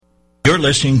You're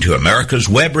listening to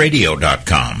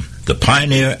AmericasWebRadio.com, the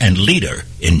pioneer and leader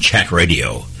in chat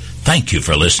radio. Thank you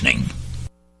for listening.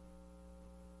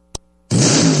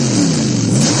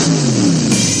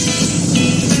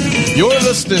 You're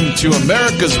listening to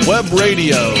America's Web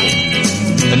Radio.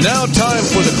 And now time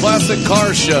for the Classic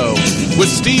Car Show with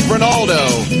Steve Rinaldo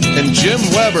and Jim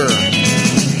Weber.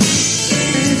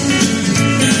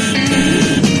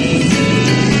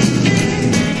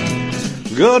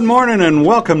 Good morning and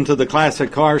welcome to the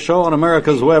Classic Car Show on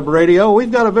America's Web Radio.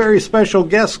 We've got a very special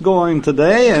guest going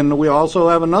today, and we also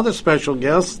have another special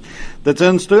guest that's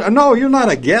in studio. No, you're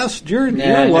not a guest. You're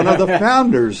one of the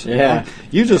founders.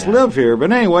 You just live here.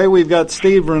 But anyway, we've got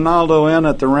Steve Rinaldo in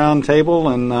at the round table,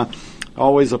 and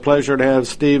always a pleasure to have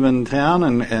Steve in town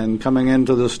and coming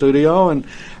into the studio. And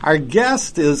our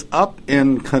guest is up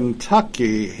in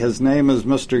Kentucky. His name is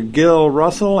Mr. Gil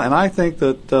Russell, and I think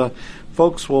that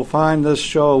folks will find this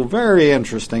show very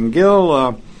interesting.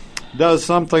 Gil does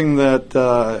something that,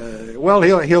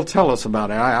 he'll tell us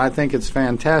about it. I think it's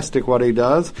fantastic what he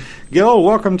does. Gil,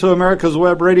 welcome to America's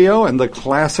Web Radio and the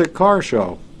Classic Car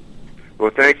Show.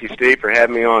 Well, thank you, Steve, for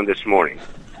having me on this morning.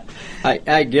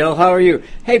 Hi, Gil. How are you?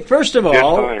 Hey, first of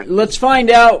all, let's find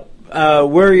out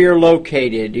where you're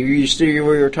located. We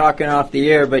were talking off the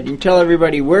air, but you can tell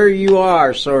everybody where you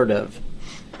are, sort of.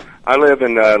 I live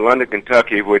in London,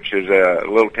 Kentucky, which is a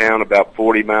little town about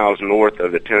 40 miles north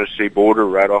of the Tennessee border,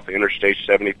 right off Interstate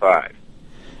 75.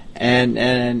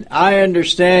 And I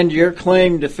understand your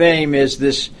claim to fame is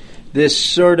this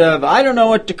sort of, I don't know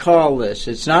what to call this.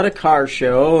 It's not a car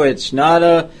show. It's not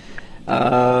a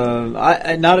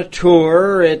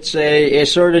tour. It's a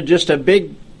sort of just a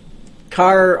big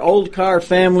old car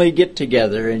family get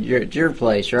together at your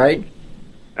place, right?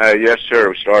 Yes, sir.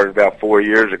 We started about 4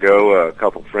 years ago. A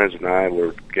couple of friends and I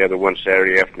were together one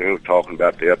Saturday afternoon talking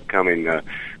about the upcoming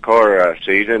car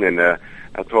season, and I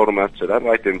told them, I said, I'd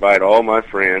like to invite all my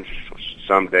friends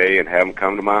someday and have them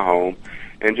come to my home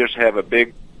and just have a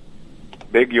big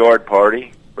yard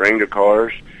party, bring the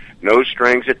cars, no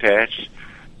strings attached,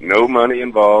 no money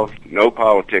involved, no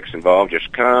politics involved.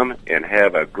 Just come and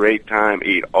have a great time,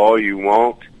 eat all you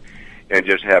want, and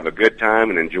just have a good time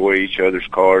and enjoy each other's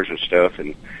cars and stuff.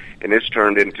 And it's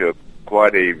turned into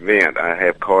quite an event. I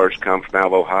have cars come from out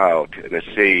of Ohio,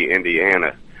 Tennessee,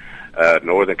 Indiana,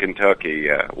 northern Kentucky,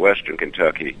 western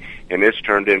Kentucky, and it's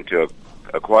turned into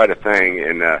quite a thing.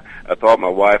 And I thought my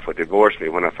wife would divorce me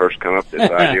when I first come up with this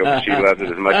idea, but she loves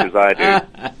it as much as I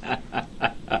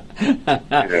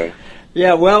do.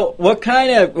 Yeah, well, what kind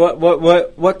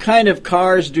of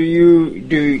cars do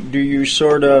you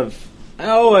sort of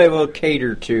I will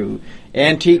cater to?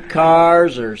 Antique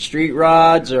cars or street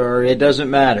rods, or it doesn't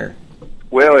matter?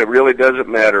 Well, it really doesn't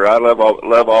matter. I love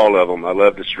all of them. I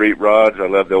love the street rods. I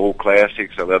love the old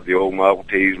classics. I love the old Model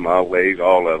Ts, Model A's,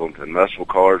 all of them. And muscle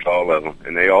cars, all of them.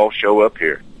 And they all show up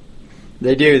here.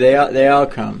 They do. They all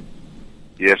come.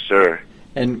 Yes, sir.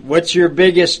 And what's your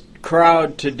biggest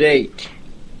crowd to date?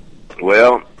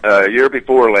 Well, year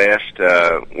before last,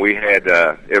 we had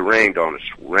it rained on us.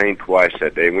 Rained twice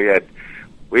that day. And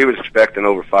we was expecting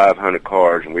over 500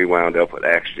 cars, and we wound up with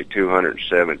actually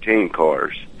 217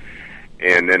 cars.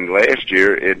 And then last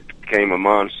year, it came a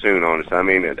monsoon on us. I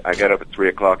mean, I got up at 3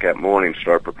 o'clock that morning and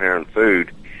started preparing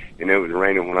food, and it was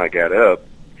raining when I got up,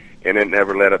 and it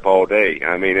never let up all day.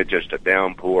 I mean, it just a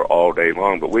downpour all day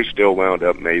long, but we still wound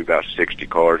up maybe about 60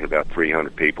 cars and about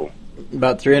 300 people.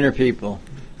 About 300 people.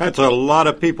 That's a lot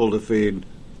of people to feed.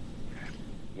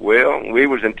 Well, we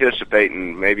was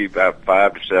anticipating maybe about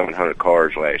 500 to 700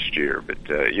 cars last year, but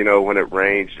when it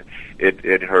rains,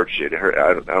 it hurts you.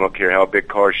 I don't care how big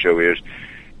car show is,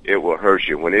 it will hurt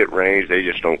you. When it rains, they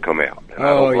just don't come out.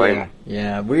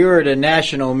 Yeah. We were at a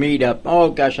national meetup. Oh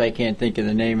gosh, I can't think of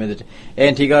the name of the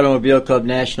Antique Automobile Club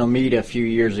national meet a few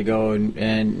years ago,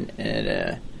 and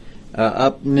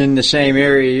up in the same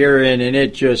area you're in, and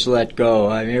it just let go.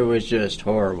 I mean, it was just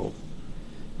horrible.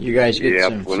 You guys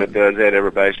get when it does that,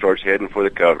 everybody starts heading for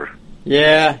the cover.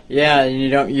 Yeah,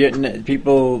 and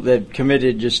people that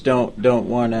committed just don't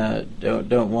want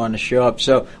to show up.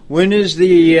 So when is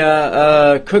the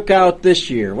cookout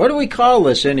this year? What do we call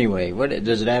this anyway? What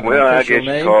does it have? An official name?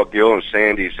 I guess you call it Gil and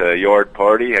Sandy's yard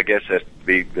party. I guess that's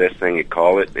the best thing you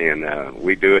call it, and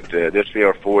we do it. This will be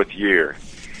our 4th year.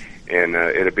 And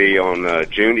it'll be on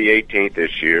June the 18th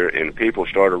this year, and people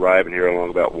start arriving here along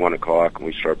about 1 o'clock, and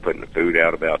we start putting the food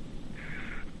out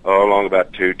along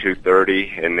about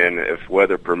 2:30, and then if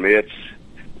weather permits,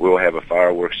 we'll have a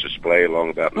fireworks display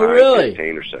along about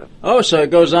 9:15 or so. Oh, so it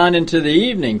goes on into the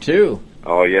evening, too.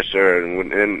 Oh, yes, sir,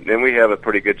 and then we have a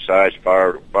pretty good-sized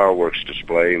fireworks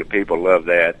display, and the people love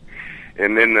that.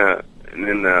 And then and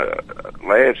then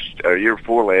year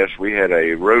before last, we had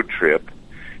a road trip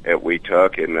at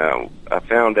Wetuck, and I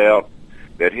found out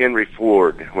that Henry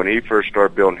Ford, when he first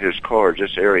started building his cars,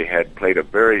 this area had played a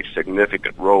very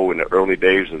significant role in the early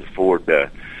days of the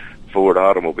Ford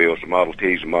automobiles, the Model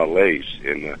Ts and Model As.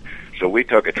 And so we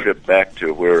took a trip back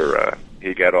to where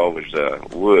he got all his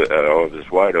wood, all of his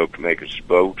white oak to make his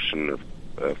spokes and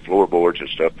floorboards and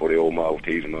stuff for the old Model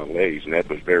Ts and Model As, and that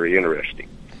was very interesting.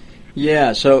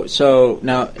 Yeah, so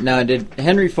now did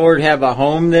Henry Ford have a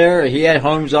home there? He had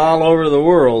homes all over the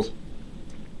world.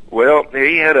 Well,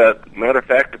 he had matter of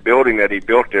fact, the building that he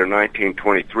built there in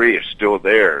 1923 is still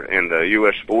there, and the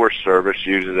U.S. Forest Service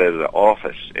uses it as an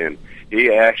office. And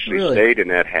he actually stayed in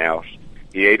that house.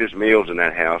 He ate his meals in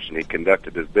that house, and he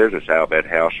conducted his business out of that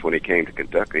house when he came to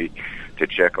Kentucky to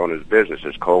check on his business,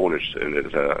 his coal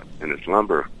and his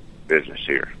lumber business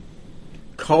here.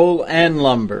 Coal and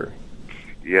lumber.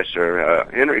 Yes, sir.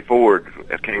 Henry Ford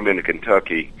came into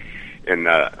Kentucky in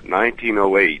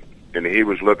 1908. And he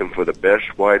was looking for the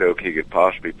best white oak he could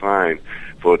possibly find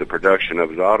for the production of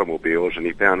his automobiles, and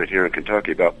he found it here in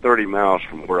Kentucky about 30 miles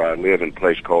from where I live in a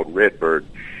place called Redbird.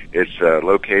 It's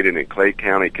located in Clay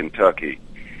County, Kentucky,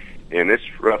 and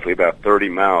it's roughly about 30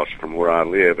 miles from where I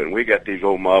live. And we got these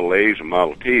old Model A's and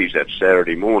Model T's that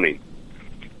Saturday morning,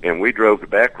 and we drove the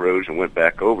back roads and went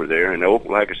back over there. And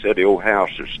like I said, the old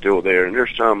house is still there, and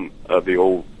there's some of the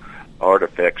old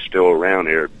artifacts still around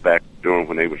here back during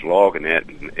when they was logging it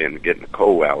and getting the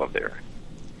coal out of there.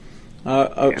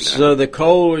 So the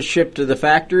coal was shipped to the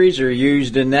factories or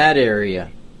used in that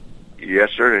area? Yes,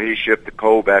 sir. And he shipped the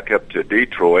coal back up to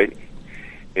Detroit,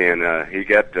 and he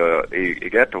got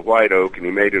the white oak, and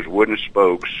he made his wooden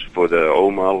spokes for the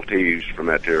old Model Ts from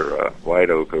that there white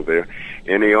oak over there.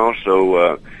 And he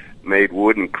also made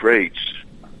wooden crates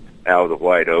out of the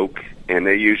white oak. And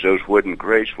they used those wooden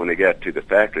crates when they got to the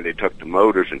factory. They took the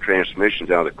motors and transmissions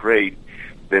out of the crate.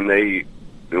 Then the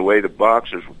way the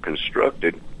boxes were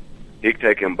constructed, he'd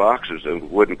take them boxes of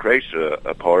wooden crates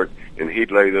apart, and he'd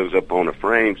lay those up on the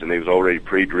frames, and they was already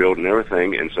pre-drilled and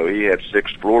everything. And so he had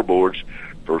 6 floorboards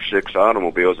for 6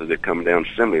 automobiles as they come down the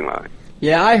assembly line.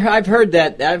 Yeah, I've heard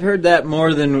that. I've heard that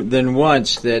more than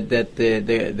once. That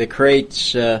the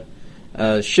crates.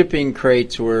 Shipping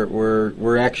crates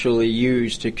were actually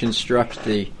used to construct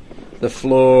the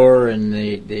floor and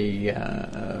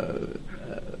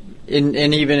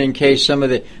and even in case some of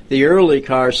the early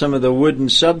cars, some of the wooden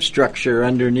substructure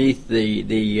underneath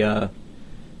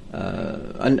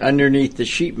underneath the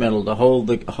sheet metal to hold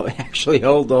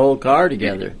the whole car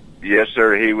together. Yes,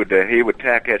 sir. He would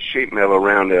tack that sheet metal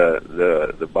around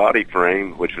the body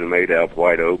frame, which was made out of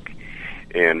white oak.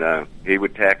 And he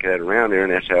would tack that around there,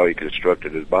 and that's how he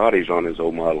constructed his bodies on his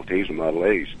old Model Ts and Model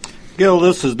A's. Gil,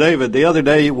 this is David. The other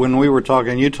day when we were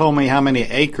talking, you told me how many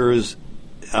acres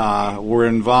were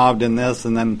involved in this,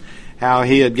 and then how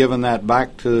he had given that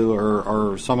back to,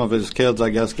 or some of his kids, I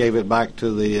guess, gave it back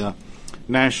to the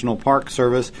National Park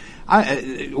Service.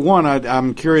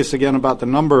 I'm curious again about the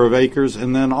number of acres,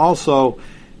 and then also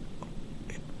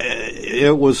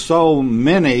it was so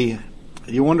many.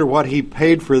 You wonder what he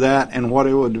paid for that and what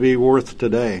it would be worth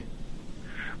today.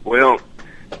 Well,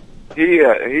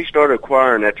 he started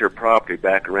acquiring that their property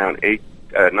back around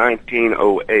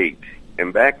 1908,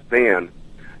 and back then,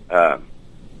 more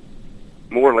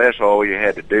or less all you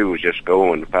had to do was just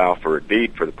go and file for a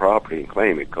deed for the property and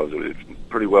claim it, because it was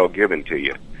pretty well given to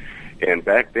you. And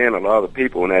back then, a lot of the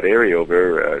people in that area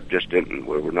over there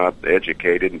were not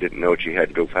educated and didn't know that you had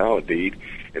to go file a deed.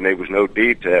 And there was no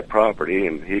deed to that property,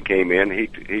 and he came in,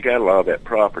 he got a lot of that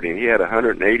property, and he had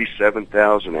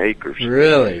 187,000 acres.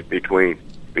 Really?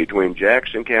 Between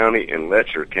Jackson County and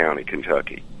Letcher County,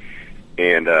 Kentucky.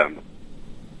 And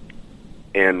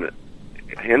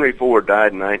Henry Ford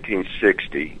died in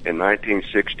 1960. In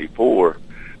 1964,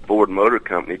 Ford Motor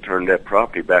Company turned that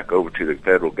property back over to the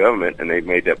federal government, and they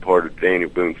made that part of Daniel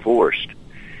Boone Forest.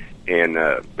 And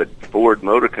but Ford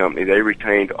Motor Company, they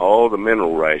retained all the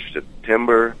mineral rights, the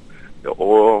timber, the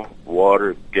oil,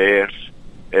 water, gas,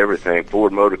 everything.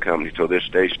 Ford Motor Company, till this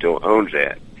day, still owns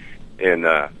that. And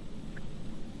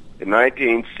in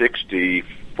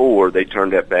 1964, they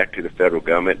turned that back to the federal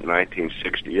government. In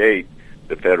 1968,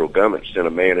 the federal government sent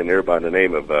a man in there by the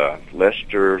name of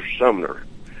Lester Sumner.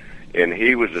 And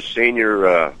he was a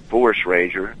senior forest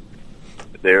ranger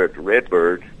there at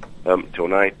Redbird up until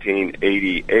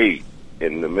 1988.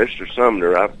 And Mr.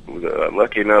 Sumner, I was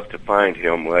lucky enough to find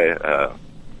him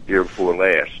year before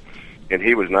last. And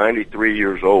he was 93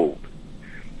 years old.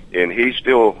 And he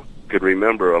still could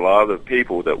remember a lot of the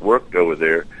people that worked over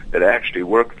there that actually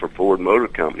worked for Ford Motor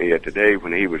Company at the day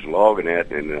when he was logging it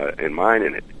and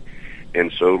mining it.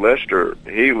 And so Lester,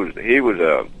 he was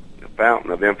a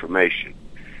fountain of information.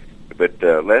 But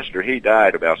Lester, he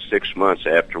died about 6 months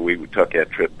after we took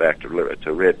that trip back to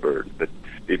Redbird. But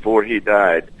before he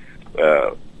died,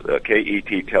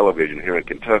 KET Television here in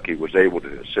Kentucky was able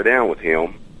to sit down with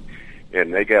him,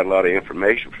 and they got a lot of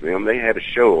information from him. They had a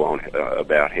show on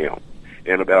about him,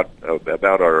 and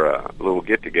about our little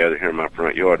get together here in my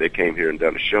front yard. They came here and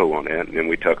done a show on that, and then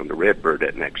we took them to Redbird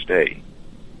that next day.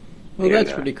 Well, and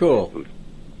that's pretty cool.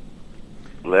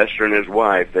 Lester and his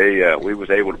wife, we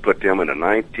was able to put them in a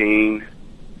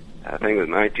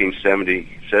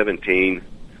 1917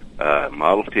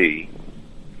 Model T,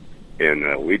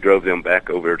 and we drove them back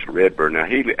over to Redbird. Now,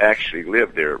 he actually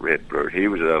lived there at Redbird. He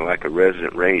was like a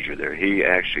resident ranger there. He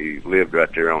actually lived right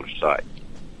there on the site.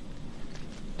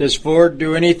 Does Ford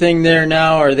do anything there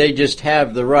now, or they just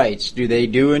have the rights? Do they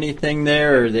do anything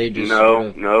there, or they just...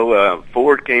 No.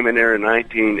 Ford came in there in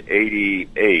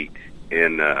 1988,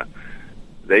 and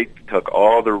they took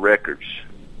all the records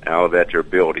out of that their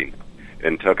building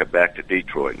and took it back to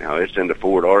Detroit. Now, it's in the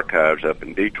Ford archives up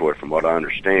in Detroit, from what I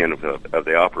understand of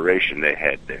the operation they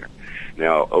had there.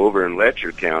 Now, over in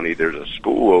Letcher County, there's a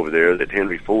school over there that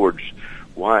Henry Ford's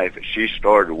wife, she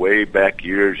started way back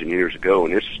years and years ago,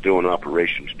 and this is still in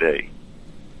operation today.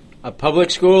 A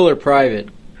public school or private?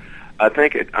 I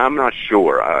think I'm not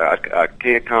sure. I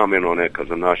can't comment on that because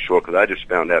I'm not sure, because I just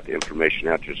found out the information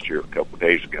out just here a couple of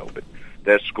days ago. But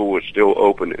that school is still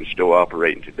open and still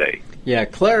operating today. Yeah,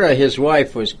 Clara, his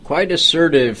wife, was quite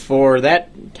assertive for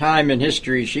that time in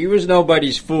history. She was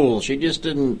nobody's fool. She just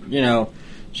didn't,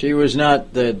 she was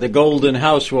not the golden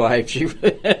housewife. She was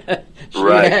a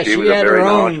very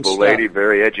knowledgeable lady,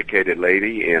 very educated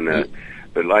lady, and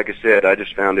but like I said, I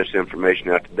just found this information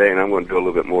out today, and I'm going to do a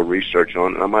little bit more research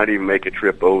on it. I might even make a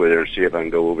trip over there and see if I can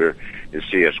go over and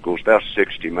see a school. It's about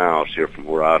 60 miles here from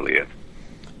where I live.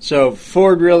 So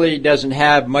Ford really doesn't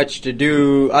have much to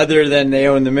do, other than they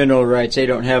own the mineral rights. They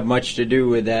don't have much to do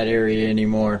with that area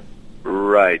anymore.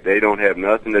 Right. They don't have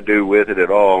nothing to do with it at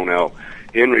all. Now,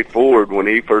 Henry Ford, when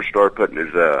he first started putting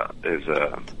his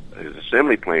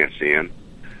assembly plants in,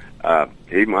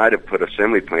 he might have put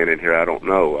assembly plant in here. I don't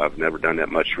know. I've never done that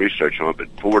much research on it. But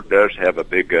Ford does have a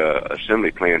big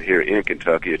assembly plant here in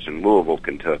Kentucky. It's in Louisville,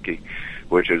 Kentucky,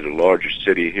 which is the largest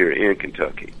city here in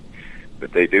Kentucky.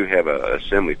 But they do have an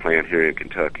assembly plant here in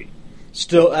Kentucky.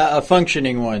 Still a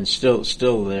functioning one, still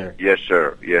there. Yes,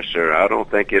 sir. Yes, sir. I don't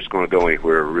think it's going to go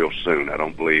anywhere real soon. I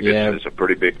don't believe it's a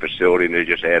pretty big facility, and they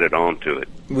just added on to it.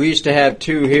 We used to have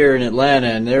two here in Atlanta,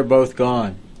 and they're both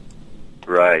gone.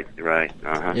 Right.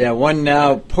 Uh-huh. Yeah, one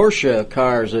now, Porsche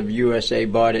Cars of USA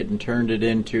bought it and turned it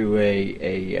into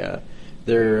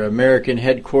their American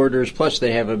headquarters. Plus,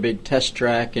 they have a big test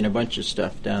track and a bunch of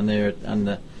stuff down there on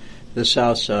the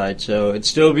south side. So it's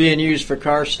still being used for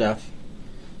car stuff.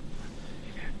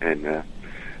 And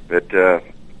but I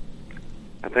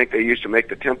think they used to make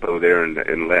the Tempo there in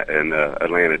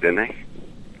Atlanta, didn't they?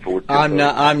 Ford Tempo.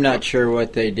 I'm not sure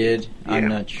what they did. Yeah, I'm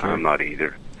not sure. I'm not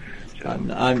either. So.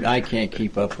 I can't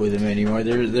keep up with them anymore.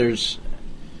 There's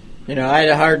I had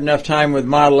a hard enough time with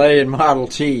Model A and Model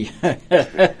T.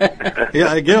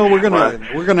 Yeah, Gil, we're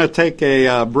gonna take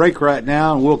a break right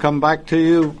now, and we'll come back to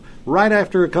you right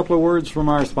after a couple of words from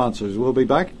our sponsors. We'll be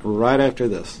back right after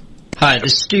this. Hi,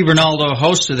 this is Steve Rinaldo,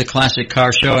 host of the Classic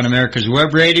Car Show on America's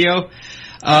Web Radio.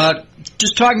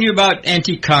 Just talking to you about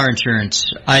antique car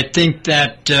insurance. I think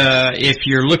that if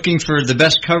you're looking for the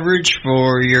best coverage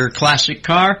for your classic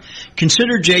car,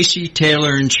 consider J.C.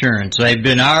 Taylor Insurance. I've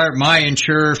been my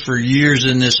insurer for years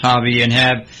in this hobby and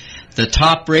have the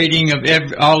top rating of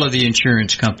all of the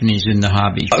insurance companies in the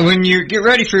hobby. When you get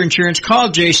ready for insurance, call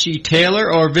J.C.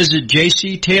 Taylor or visit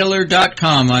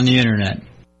jctaylor.com on the Internet.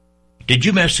 Did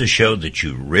you miss a show that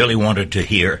you really wanted to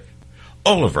hear?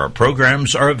 All of our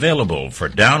programs are available for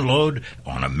download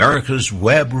on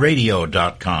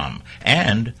americaswebradio.com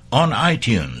and on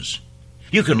iTunes.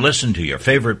 You can listen to your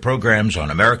favorite programs on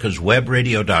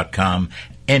americaswebradio.com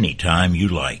anytime you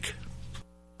like.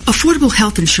 Affordable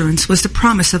health insurance was the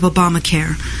promise of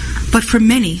Obamacare, but for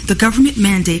many, the government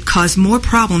mandate caused more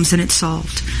problems than it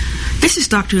solved. This is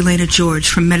Dr. Elena George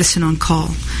from Medicine on Call,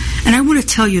 and I want to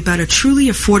tell you about a truly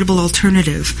affordable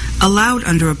alternative allowed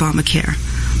under Obamacare,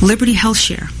 Liberty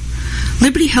HealthShare.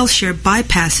 Liberty HealthShare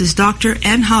bypasses doctor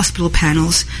and hospital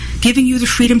panels, giving you the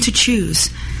freedom to choose.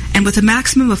 And with a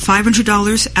maximum of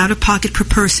 $500 out-of-pocket per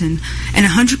person and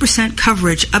 100%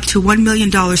 coverage up to $1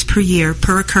 million per year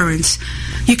per occurrence,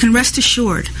 you can rest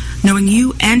assured knowing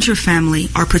you and your family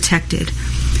are protected.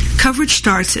 Coverage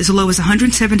starts as low as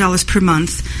 $107 per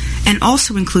month and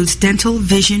also includes dental,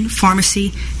 vision,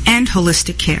 pharmacy, and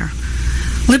holistic care.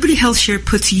 Liberty HealthShare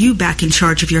puts you back in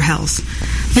charge of your health.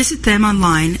 Visit them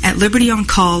online at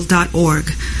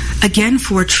libertyoncall.org. Again,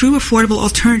 for a true affordable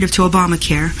alternative to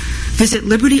Obamacare, visit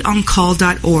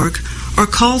libertyoncall.org or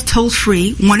call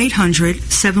toll-free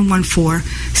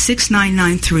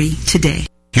 1-800-714-6993 today.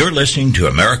 You're listening to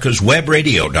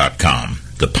AmericasWebRadio.com,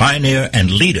 the pioneer and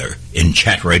leader in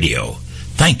chat radio.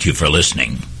 Thank you for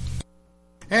listening.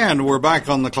 And we're back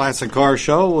on the Classic Car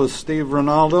Show with Steve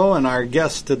Rinaldo, and our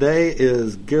guest today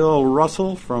is Gil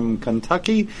Russell from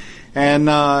Kentucky.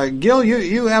 And Gil,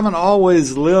 you haven't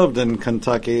always lived in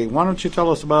Kentucky. Why don't you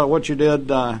tell us about what you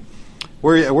did,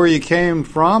 where you came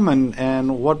from,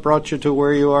 and what brought you to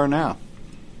where you are now?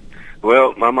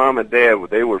 Well, my mom and dad,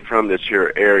 they were from this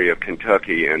here area of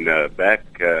Kentucky, and back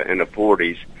in the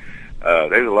 40s,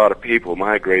 there's a lot of people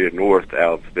migrated north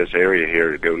out of this area here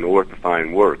to go north to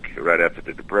find work right after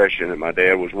the Depression, and my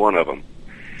dad was one of them.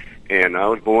 And I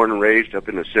was born and raised up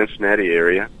in the Cincinnati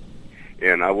area,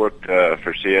 and I worked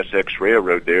for CSX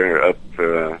Railroad there up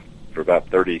for about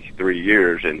 33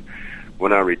 years. And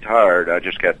when I retired, I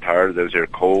just got tired of those there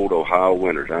cold Ohio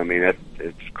winters. I mean,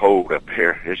 it's cold up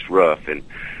here. It's rough. And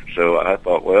so I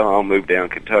thought, well, I'll move down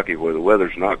Kentucky where the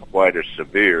weather's not quite as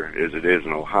severe as it is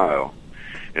in Ohio.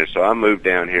 And so I moved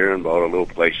down here and bought a little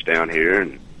place down here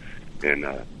and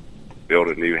built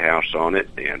a new house on it.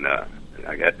 And I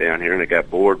got down here and I got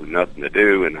bored with nothing to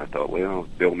do. And I thought, well, I'll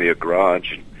build me a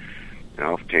garage and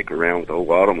I'll tinker around with old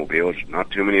automobiles. Not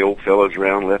too many old fellows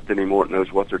around left anymore that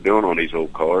knows what they're doing on these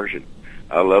old cars. And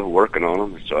I love working on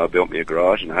them. So I built me a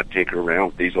garage and I tinker around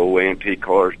with these old antique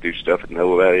cars, do stuff that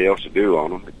nobody else would do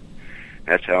on them. But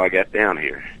that's how I got down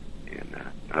here. And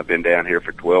I've been down here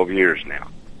for 12 years now.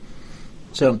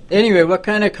 So, anyway, what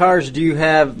kind of cars do you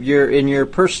have in your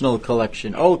personal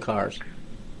collection, old cars?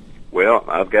 Well,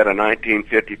 I've got a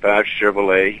 1955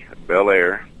 Chevrolet Bel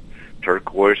Air,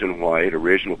 turquoise and white,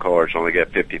 original car. It's only got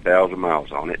 50,000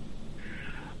 miles on it.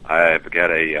 I've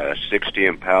got a 60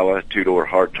 Impala two-door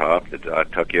hardtop that I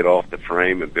took it off the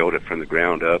frame and built it from the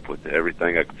ground up with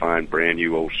everything I could find, brand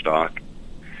new old stock.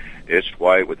 It's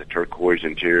white with a turquoise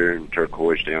interior and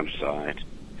turquoise down the side.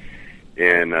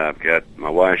 And I've got my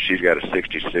wife, she's got a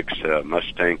 66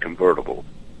 Mustang convertible.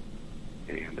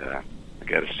 And I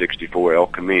got a 64 El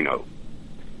Camino.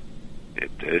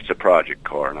 It's a project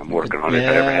car, and I'm working on it if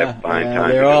I ever have to find time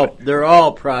to do it. They're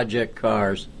all project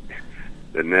cars.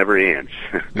 It never ends.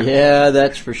 Yeah,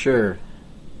 that's for sure.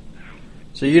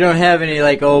 So you don't have any,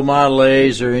 like, old Model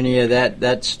A's or any of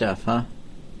that stuff, huh?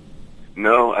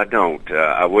 No, I don't.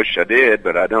 I wish I did,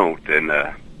 but I don't. And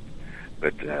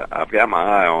But I've got my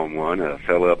eye on one. A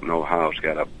fellow up in Ohio's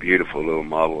got a beautiful little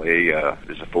Model A.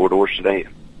 It's a four-door sedan.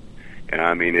 And,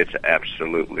 I mean, it's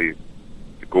absolutely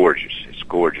gorgeous. It's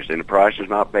gorgeous. And the price is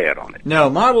not bad on it. No,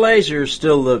 Model A's are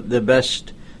still the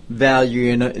best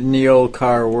value in the old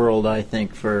car world, I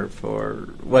think, for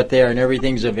what they are. And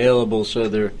everything's available, so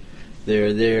they're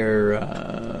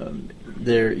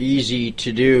easy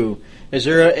to do. Is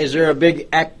there a big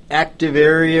active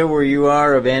area where you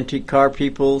are of antique car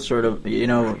people, sort of,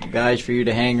 guys for you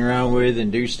to hang around with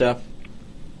and do stuff?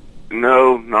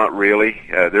 No, not really.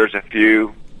 There's a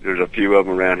few of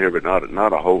them around here, but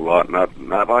not a whole lot.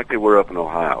 Not like they were up in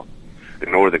Ohio,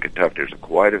 in northern Kentucky. There's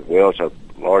it's a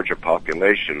larger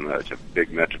population. It's a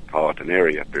big metropolitan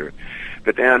area up here.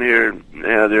 But down here,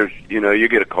 there's you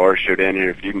get a car show down here.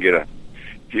 If you get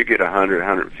 100,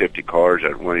 150 cars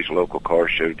at one of these local car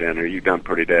shows down there, you've done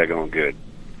pretty daggone good.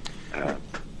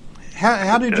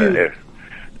 How did you,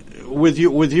 with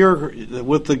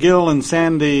the Gil and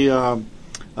Sandy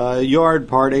yard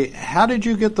party, how did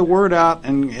you get the word out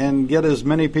and get as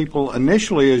many people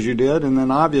initially as you did, and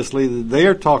then obviously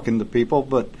they're talking to people,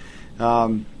 but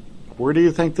where do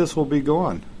you think this will be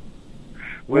going?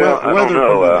 Well, I don't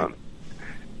know.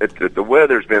 The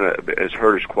weather's has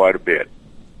hurt us quite a bit.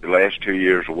 The last 2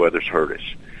 years, the weather's hurt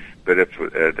us. But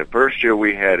the first year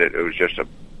we had it was just a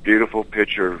beautiful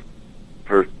picture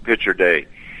day.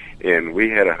 And we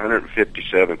had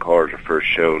 157 cars the first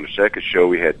show. And the second show,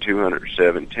 we had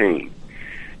 217.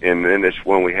 And then this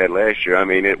one we had last year, I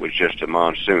mean, it was just a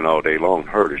monsoon all day long,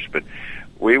 hurt us. But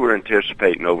we were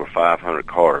anticipating over 500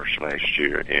 cars last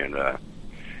year. And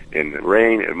the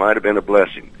rain, it might have been a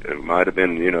blessing. It might have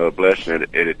been, a blessing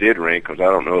that it did rain, because I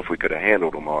don't know if we could have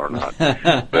handled them or not.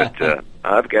 But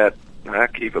I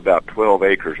keep about 12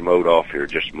 acres mowed off here,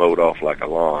 just mowed off like a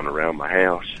lawn around my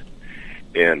house.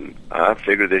 And I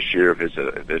figure this year, if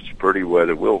it's pretty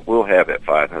weather, we'll have that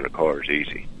 500 cars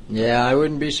easy. Yeah, I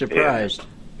wouldn't be surprised.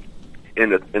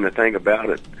 And the thing about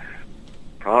it,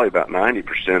 probably about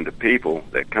 90% of the people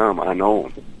that come, I know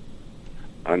them.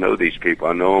 I know these people.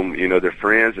 I know them. You know, they're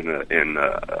friends and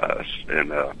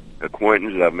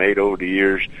acquaintances I've made over the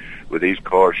years with these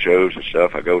car shows and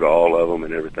stuff. I go to all of them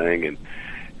and everything.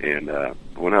 And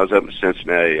when I was up in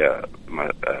Cincinnati, a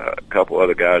couple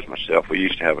other guys, myself, we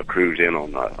used to have a cruise in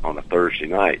on a Thursday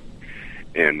night,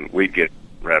 and we'd get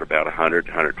right about 100,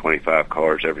 125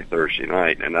 cars every Thursday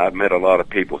night. And I've met a lot of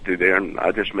people through there, and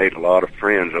I just made a lot of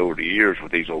friends over the years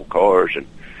with these old cars. And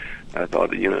I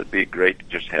thought, you know, it'd be great to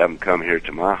just have them come here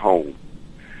to my home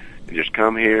and just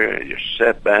come here and just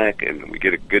sit back, and we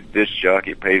get a good disc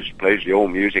jockey plays the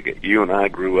old music that you and I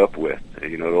grew up with.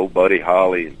 You know, the old Buddy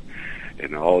Holly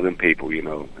and all them people, you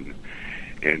know,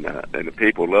 and the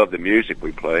people love the music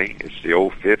we play. It's the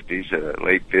old 50s,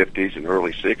 late 50s, and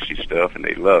early 60s stuff, and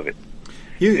they love it.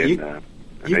 They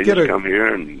just come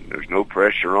here, and there's no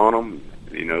pressure on them.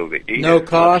 You know, they eat no as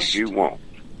cost much as you want,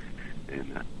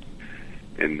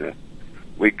 and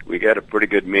we got a pretty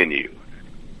good menu.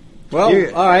 Well,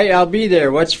 all right, I'll be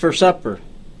there. What's for supper?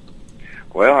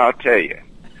 Well, I'll tell you,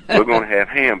 we're going to have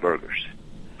hamburgers,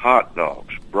 hot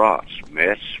dogs, brats,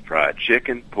 mess, fried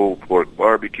chicken, pulled pork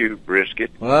barbecue, brisket.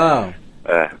 Wow.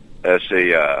 Let's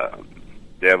see,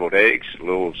 deviled eggs,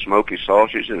 little smoky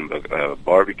sausage, and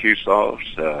barbecue sauce.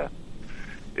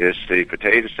 It's the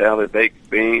potato salad, baked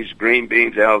beans, green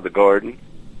beans out of the garden.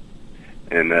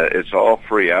 And it's all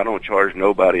free. I don't charge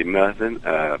nobody nothing.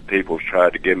 People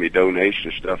tried to give me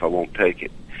donation stuff. I won't take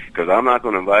it, because I'm not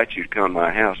going to invite you to come to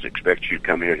my house and expect you to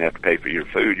come here and have to pay for your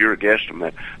food. You're a guest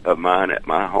of mine at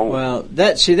my home. Well,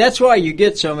 that's why you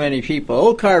get so many people.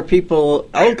 Old car people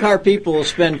will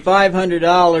spend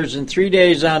 $500 in 3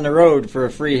 days on the road for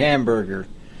a free hamburger.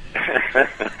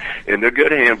 And they're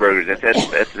good hamburgers. That's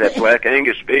that Black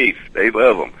Angus beef. They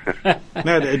love them.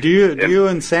 Now, do you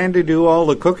and Sandy do all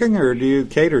the cooking, or do you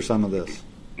cater some of this?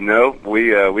 No,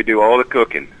 we do all the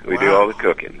cooking. We do all the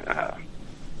cooking.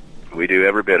 We do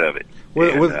every bit of it.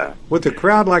 With the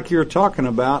crowd like you're talking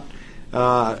about,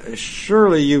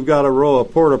 surely you've got a row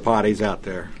of porta potties out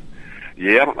there.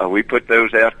 Yeah, we put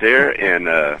those out there,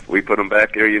 and we put them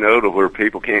back there, you know, to where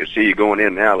people can't see you going in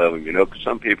and out of them, you know, because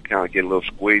some people kind of get a little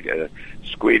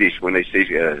squeamish when they see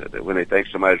when they think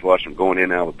somebody's watching them going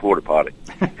in and out of the porta potty.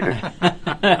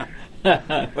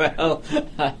 Well,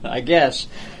 I guess.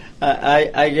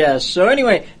 I guess. So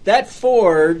anyway, that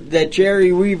Ford that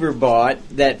Jerry Weaver bought,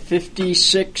 that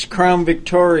 56 Crown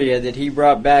Victoria that he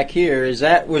brought back here,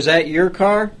 was that your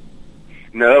car?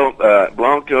 No,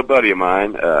 belonged to a buddy of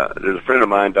mine. There's a friend of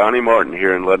mine, Donnie Martin,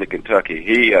 here in London, Kentucky.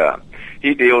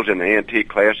 He deals in the antique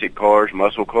classic cars,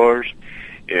 muscle cars,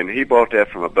 and he bought that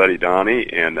from a buddy, Donnie,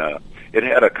 and it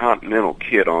had a Continental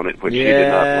kit on it, which he did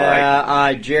not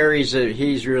like.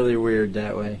 He's really weird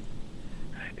that way.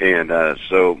 And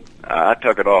so I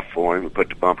took it off for him and put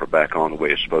the bumper back on the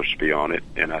way it's supposed to be on it,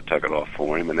 and I took it off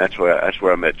for him, and that's where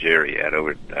I met Jerry at,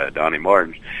 over at Donnie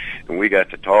Martin's. And we got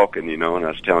to talking, you know, and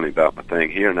I was telling him about my thing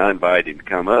here, and I invited him to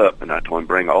come up, and I told him,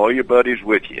 bring all your buddies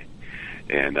with you.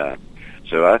 And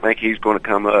so I think he's going to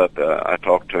come up. I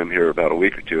talked to him here about a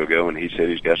week or two ago, and he said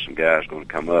he's got some guys going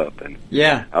to come up. And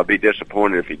yeah, I'll be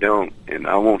disappointed if he don't, and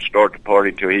I won't start the party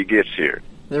until he gets here.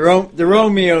 The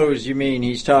Romeos, you mean,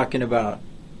 he's talking about?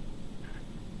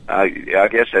 I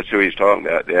guess that's who he's talking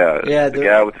about. Yeah, the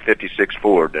guy with the 56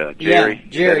 Ford, Jerry. Yeah,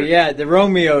 Jerry. Yeah, the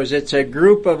Romeos. It's a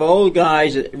group of old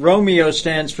guys. Romeo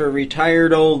stands for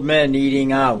Retired Old Men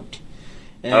Eating Out.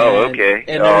 And, okay.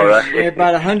 And all right. They're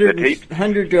about 100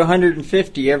 to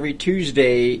 150 every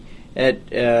Tuesday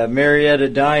at Marietta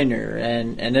Diner,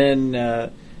 and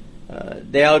then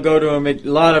they all go to a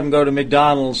lot of them go to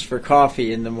McDonald's for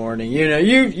coffee in the morning. You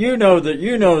know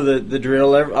the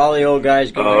drill. All the old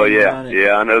guys go. Oh yeah,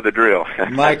 yeah, I know the drill.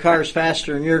 My car's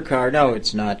faster than your car. No,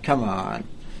 it's not. Come on.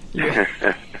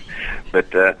 Yeah.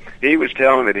 But he was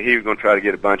telling me that he was going to try to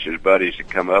get a bunch of his buddies to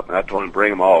come up, and I told him, bring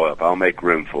them all up. I'll make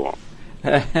room for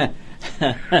them.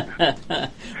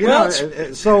 Well,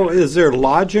 so is there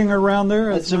lodging around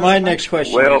there? That's my next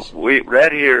question. Well, we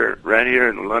right here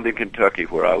in London, Kentucky,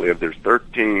 where I live, there's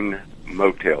 13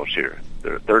 motels here.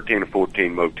 There are 13 or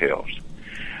 14 motels.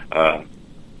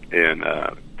 And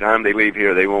time they leave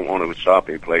here, they won't want to stop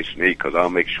any place and eat, because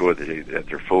I'll make sure that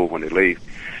they're full when they leave.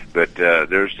 But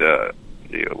there's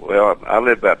I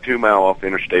live about 2 miles off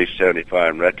Interstate 75,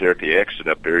 and right there at the exit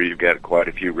up there, you've got quite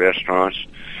a few restaurants.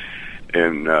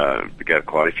 And we got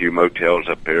quite a few motels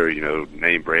up there, you know,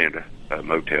 name brand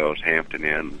motels, Hampton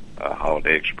Inn,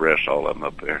 Holiday Express, all of them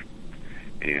up there.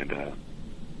 And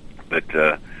but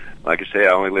like I say,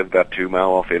 I only live about 2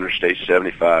 miles off Interstate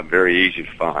 75. Very easy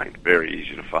to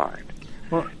find.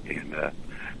 Well, and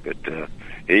But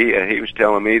he was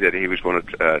telling me that he was going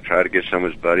to try to get some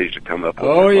of his buddies to come up.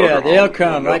 Oh yeah, they'll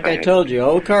come. Like I told you,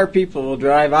 old car people will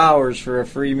drive hours for a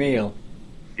free meal.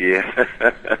 Yeah.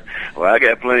 Well, I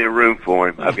got plenty of room for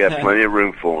him. I've got plenty of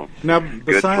room for him. Now,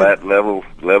 good flat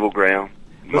level ground,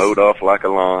 mowed off like a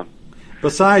lawn.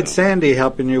 Besides Sandy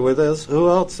helping you with this, who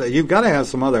else? You've got to have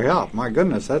some other help. My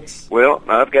goodness, that's. Well,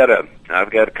 I've got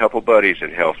a couple buddies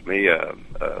that helps me. A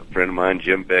friend of mine,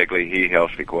 Jim Begley, he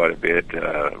helps me quite a bit.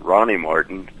 Ronnie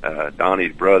Martin,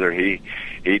 Donnie's brother, he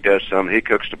does some. He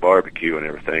cooks the barbecue and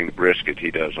everything, the brisket. He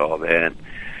does all that.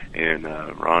 And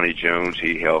Ronnie Jones,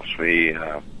 he helps me.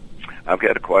 I've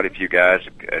got quite a few guys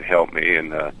that help me,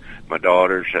 and my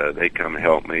daughters, they come and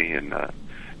help me, and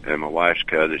my wife's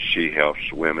cousin, she helps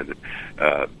the women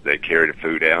that they carry the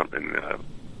food out, and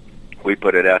we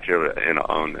put it out there in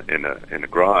the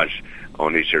garage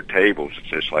on these here tables. It's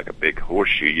just like a big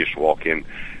horseshoe. You just walk in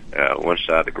one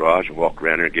side of the garage and walk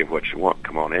around there and get what you want.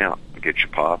 Come on out, get your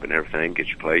pop and everything, get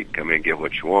your plate, come in and get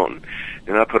what you want.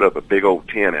 And I put up a big old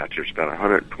tent out there. It's about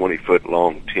 120-foot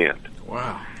long tent.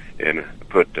 Wow. And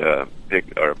put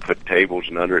tables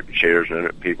and under it, and chairs under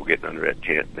it. People getting under that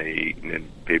tent and they eat, and then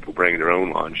people bring their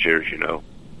own lawn chairs, and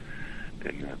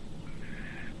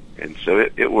so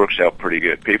it works out pretty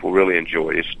good. People really enjoy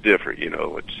it. It's different,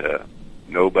 It's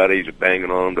nobody's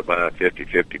banging on them to buy a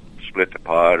 50-50 split the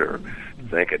pot or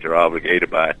think that they're obligated to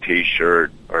buy a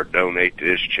T-shirt or donate to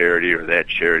this charity or that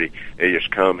charity. They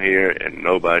just come here and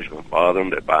nobody's going to bother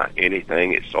them to buy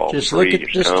anything. It's all just free. Look at,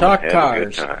 just talk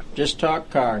cars. Just talk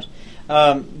cars.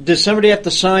 Does somebody have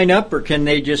to sign up, or can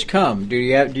they just come? Do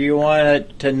you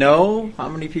want to know how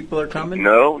many people are coming?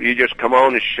 No, you just come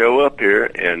on and show up here,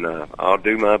 and I'll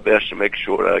do my best to make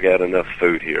sure I got enough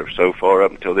food here. So far,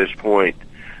 up until this point,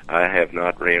 I have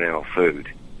not ran out of food.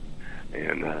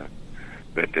 And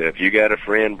but if you got a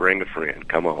friend, bring a friend.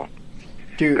 Come on,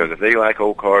 because if they like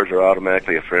old cars, they're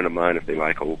automatically a friend of mine. If they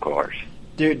like old cars.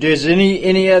 Does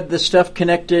any of the stuff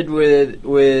connected with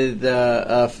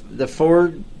the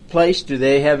Ford place, do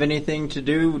they have anything to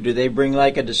do? Do they bring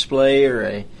like a display or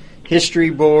a history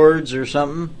boards or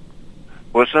something?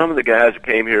 Well, some of the guys that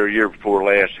came here a year before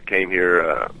last that came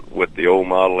here with the old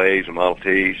Model A's and Model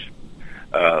T's,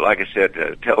 like I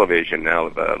said, television now,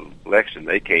 Lexington,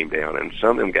 they came down, and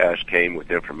some of them guys came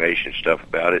with information stuff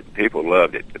about it. People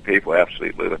loved it. The people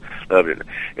absolutely loved it.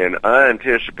 And I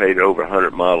anticipated over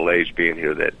 100 Model A's being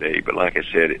here that day, but like I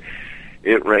said,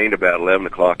 it rained about 11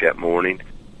 o'clock that morning,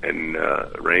 and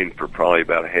rained for probably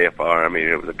about a half hour. I mean,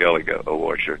 it was a gully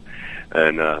washer.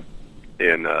 And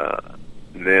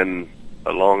then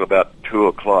along about 2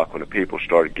 o'clock, when the people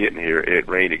started getting here, it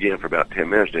rained again for about 10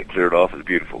 minutes, and it cleared off. It was a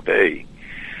beautiful day.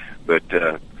 But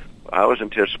I was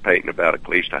anticipating about at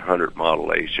least 100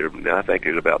 Model A's here. I think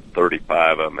there's about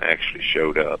 35 of them actually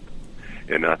showed up.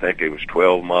 And I think it was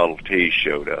 12 Model T's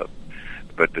showed up.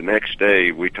 But the next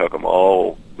day, we took them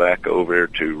all back over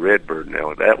to Redbird.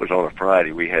 Now, that was on a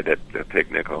Friday. We had that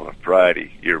picnic on a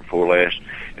Friday, year before last,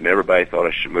 and everybody thought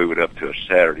I should move it up to a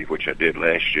Saturday, which I did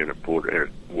last year, and it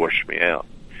washed me out.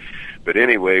 But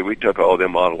anyway, we took all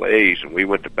them Model A's, and we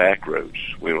went to back roads.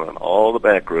 We went on all the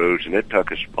back roads, and it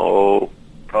took us, probably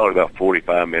about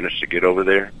 45 minutes to get over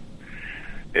there.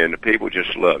 And the people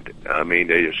just loved it. I mean,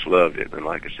 they just loved it. And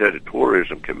like I said, the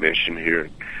Tourism Commission here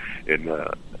in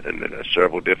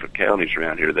several different counties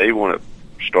around here, they want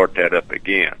to start that up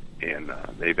again. And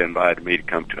they've invited me to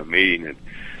come to a meeting and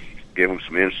give them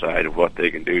some insight of what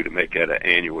they can do to make that an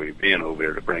annual event over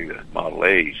there to bring the Model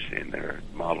A's and their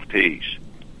Model T's.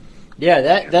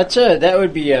 Yeah, that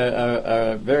would be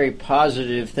a very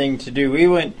positive thing to do. We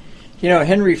went,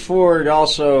 Henry Ford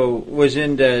also was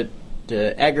into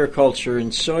agriculture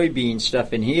and soybean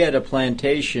stuff, and he had a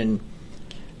plantation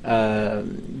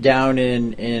down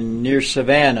in near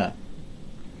Savannah,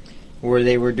 where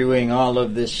they were doing all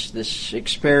of this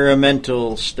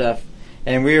experimental stuff.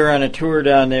 And we were on a tour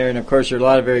down there, and of course there are a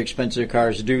lot of very expensive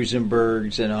cars,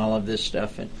 Duesenbergs and all of this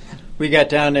stuff. And we got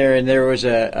down there, and there was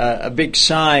a big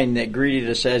sign that greeted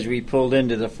us as we pulled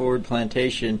into the Ford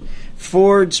plantation: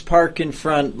 Fords park in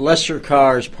front, lesser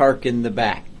cars park in the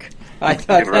back. I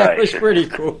thought that was pretty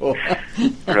cool.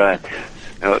 Right.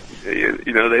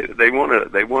 They want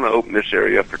to open this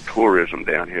area up for tourism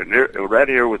down here. And they're right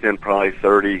here within probably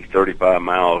 30, 35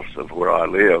 miles of where I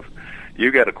live.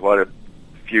 You got quite a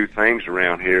few things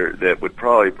around here that would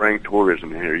probably bring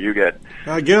tourism in here. You got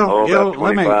Gil,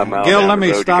 let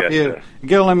me stop you.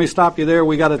 Gil, let me stop you there.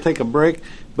 We got to take a break,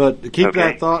 but keep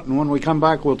that thought, and when we come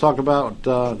back, we'll talk about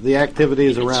the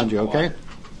activities around you. Okay?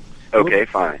 Okay,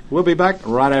 fine. We'll be back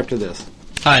right after this.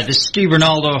 Hi, this is Steve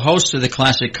Rinaldo, host of the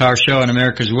Classic Car Show on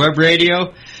America's Web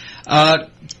Radio.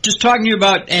 Just talking to you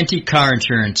about antique car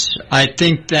insurance. I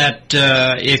think that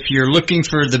if you're looking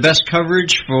for the best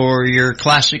coverage for your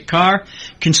classic car,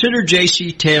 consider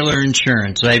J.C. Taylor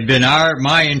Insurance. They've been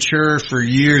my insurer for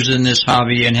years in this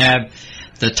hobby and have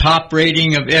the top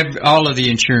rating of all of the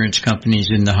insurance companies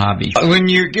in the hobby. When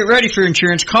you get ready for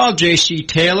insurance, call J.C.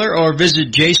 Taylor or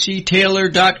visit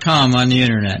jctaylor.com on the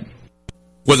Internet.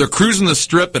 Whether cruising the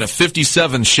strip in a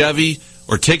 57 Chevy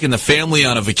or taking the family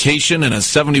on a vacation in a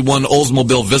 71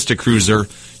 Oldsmobile Vista Cruiser,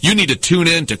 you need to tune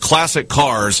in to Classic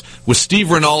Cars with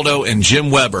Steve Rinaldo and Jim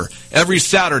Weber every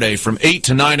Saturday from 8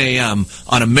 to 9 a.m.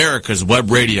 on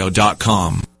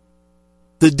americaswebradio.com.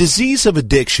 The disease of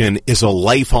addiction is a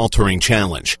life-altering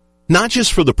challenge, not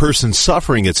just for the person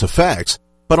suffering its effects,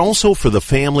 but also for the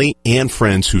family and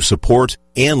friends who support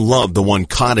and love the one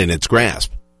caught in its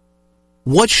grasp.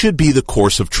 What should be the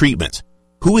course of treatment?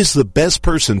 Who is the best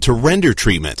person to render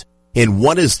treatment? And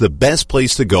what is the best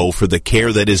place to go for the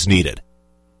care that is needed?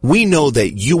 We know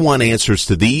that you want answers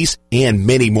to these and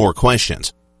many more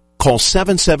questions. Call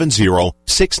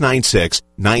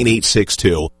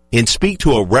 770-696-9862 and speak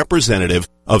to a representative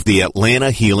of the Atlanta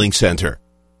Healing Center.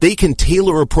 They can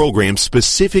tailor a program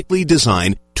specifically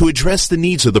designed to address the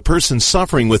needs of the person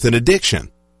suffering with an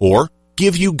addiction, or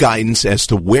give you guidance as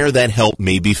to where that help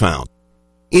may be found.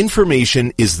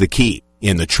 Information is the key,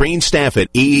 and the trained staff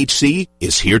at AHC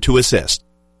is here to assist.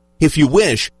 If you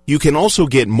wish, you can also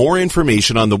get more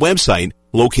information on the website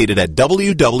located at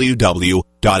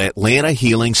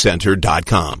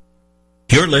www.atlantahealingcenter.com.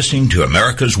 You're listening to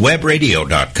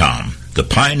americaswebradio.com, the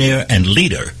pioneer and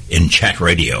leader in chat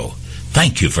radio.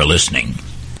 Thank you for listening.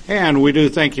 And we do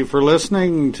thank you for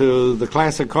listening to the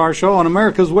Classic Car Show on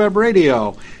America's Web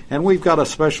Radio. And we've got a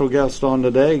special guest on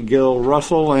today, Gil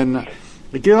Russell. And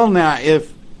Gil, now,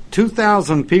 if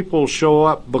 2,000 people show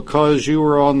up because you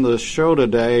were on the show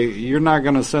today, you're not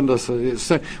going to send us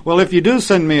well, if you do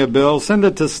send me a bill, send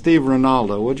it to Steve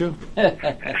Rinaldo, would you?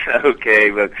 Okay,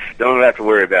 but don't have to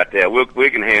worry about that. We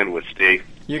can handle it, Steve.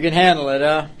 You can handle it,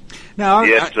 huh? Now,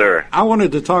 yes, sir. I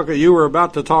wanted to talk, you were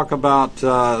about to talk about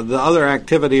the other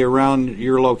activity around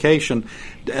your location.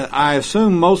 I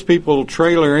assume most people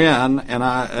trailer in,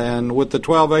 and with the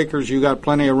 12 acres, you got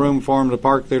plenty of room for them to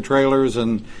park their trailers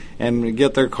and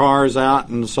get their cars out.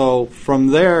 And so from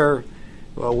there,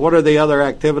 what are the other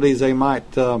activities they might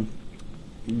do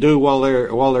while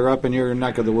they're up in your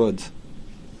neck of the woods?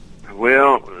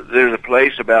 Well, there's a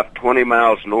place about 20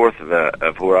 miles north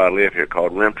of where I live here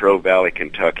called Rentro Valley,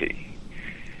 Kentucky.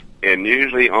 And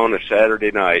usually on a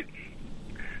Saturday night,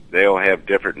 they'll have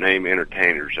different name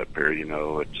entertainers up here. You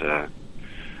know, it's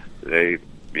they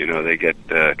get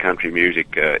country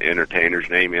music entertainers,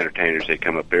 name entertainers. They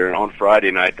come up here, and on Friday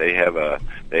night they have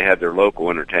their local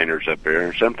entertainers up there,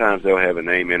 and sometimes they'll have a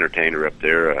name entertainer up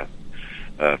there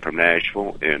from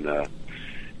Nashville, and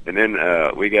then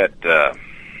we got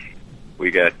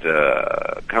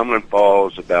Cumberland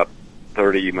Falls, about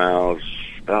 30 miles.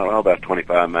 About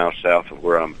 25 miles south of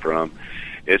where I'm from.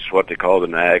 It's what they call the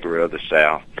Niagara of the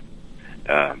South.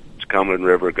 It's Cumberland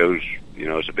River goes,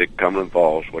 it's a big Cumberland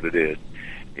Falls, what it is.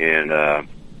 And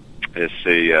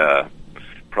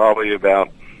probably about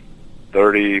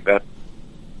 20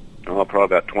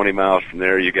 miles from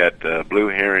there, you got Blue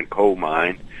Heron Coal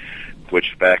Mine,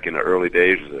 which back in the early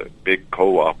days was a big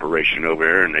coal operation over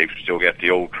there, and they've still got the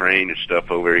old train and stuff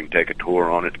over there. You can take a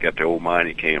tour on it. Got the old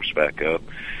mining camps back up.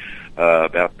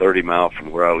 About 30 miles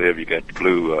from where I live, you got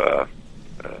the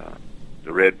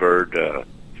the Redbird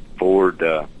Ford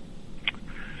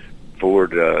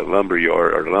lumber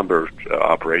yard or lumber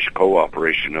operation, coal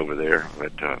operation over there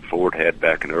that Ford had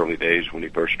back in the early days when he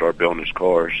first started building his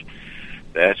cars.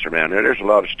 That's around there. There's a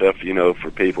lot of stuff,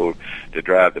 for people to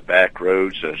drive the back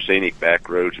roads, scenic back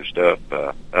roads and stuff.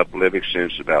 Up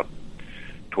Livingston's about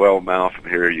 12 miles from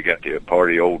here. You got the part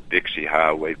of the old Dixie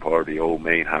Highway, part of the old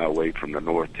main highway from the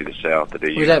north to the south.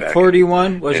 Was that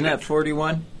 41? Wasn't that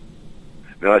 41?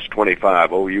 No, that's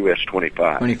 25. Old US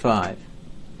 25. 25.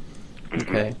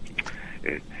 Okay.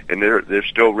 And there's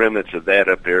still remnants of that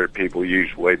up there that people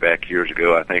used way back years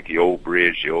ago. I think the old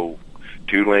bridge, the old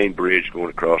 2-lane bridge going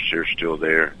across there is still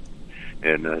there.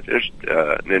 And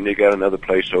then they got another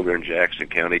place over in Jackson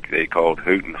County they called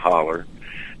Hoot and Holler.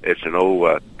 It's an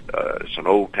old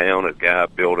town that guy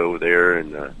built over there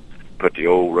and put the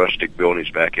old rustic buildings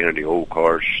back in, and the old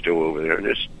cars are still over there. And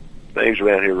there's things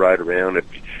around here right around if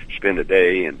you spend a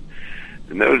day. And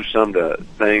those are some of the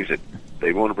things that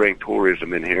they want to bring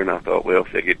tourism in here. And I thought, well,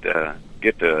 if they could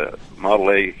get the Model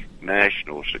A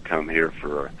Nationals to come here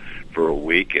for a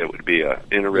week, it would be an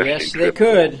interesting trip. Yes, they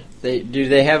could. Do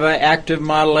they have an active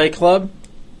Model A club?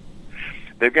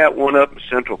 They've got one up in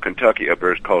Central Kentucky up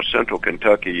there. It's called Central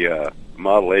Kentucky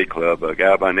Model A Club. A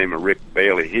guy by the name of Rick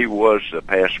Bailey. He was the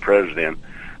past president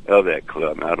of that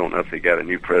club. Now, I don't know if they got a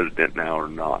new president now or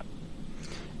not.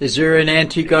 Is there an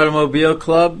antique automobile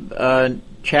club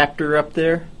chapter up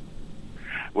there?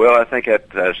 Well, I think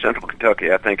at Central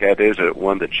Kentucky, I think that is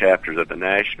one of the chapters of the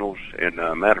Nationals. And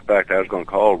matter of fact, I was going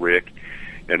to call Rick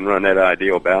and run that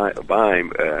idea by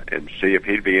him and see if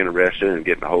he'd be interested in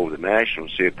getting a hold of the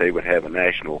Nationals, see if they would have a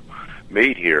national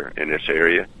meet here in this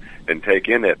area and take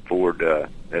in that Ford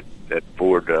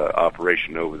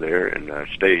operation over there and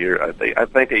stay here. I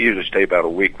think they usually stay about a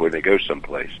week when they go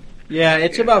someplace. Yeah,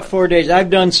 it's about 4 days. I've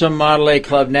done some Model A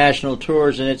Club national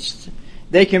tours, and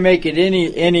they can make it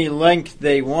any length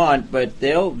they want, but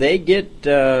they get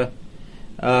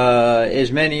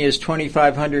as many as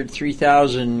 2,500,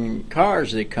 3,000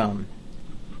 cars that come.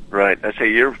 Right. I say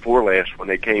year before last when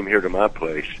they came here to my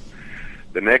place,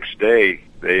 the next day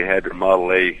they had their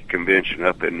Model A convention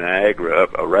up in Niagara,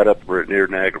 right up near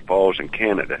Niagara Falls in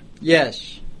Canada.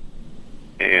 Yes.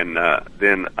 And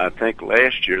then I think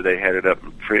last year they had it up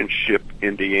in Friendship,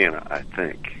 Indiana,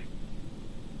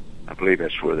 I believe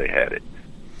that's where they had it.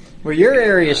 Well, your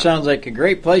area sounds like a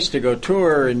great place to go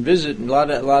tour and visit, and a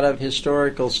lot of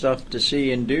historical stuff to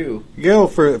see and do. Gil,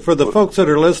 for the folks that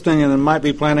are listening and might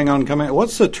be planning on coming,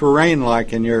 what's the terrain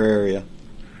like in your area?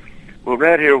 Well,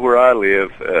 right here where I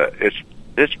live,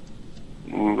 it's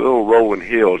little rolling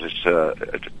hills.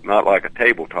 It's not like a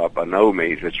tabletop by no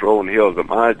means. It's rolling hills,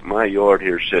 but my yard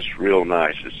here sits real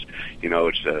nice.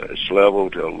 It's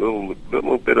leveled. A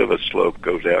little bit of a slope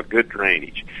goes out. Good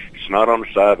drainage. It's not on the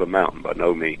side of a mountain by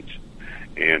no means.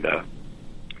 And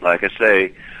like I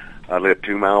say, I live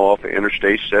 2 miles off of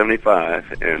Interstate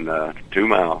 75 and 2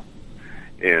 miles,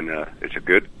 and it's a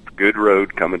good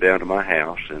road coming down to my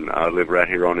house. And I live right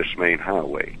here on this main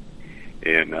highway,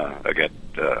 and I got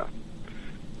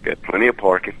plenty of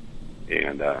parking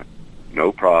and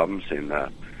no problems. And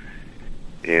like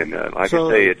I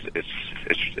say,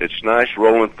 it's nice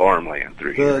rolling farmland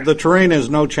through here. The terrain is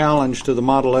no challenge to the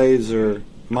Model A's or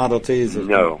Model T's.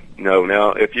 No.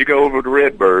 Now, if you go over to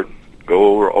Redbird,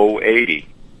 go over 080.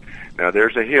 Now,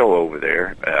 there's a hill over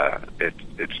there.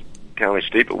 It's kind of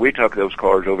steep, but we took those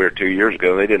cars over there 2 years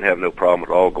ago. They didn't have no problem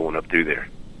at all going up through there.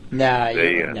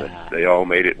 They all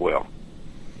made it well.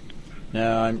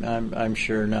 No, I'm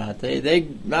sure not.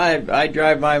 I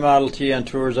drive my Model T on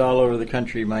tours all over the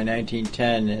country, my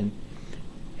 1910,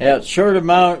 and short of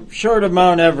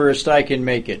Mount Everest, I can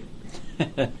make it.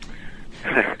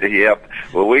 Yep.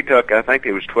 Well, we took, I think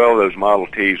it was 12 of those Model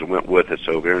Ts that went with us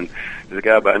over here, and there's a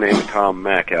guy by the name of Tom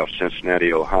Mack out of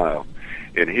Cincinnati, Ohio,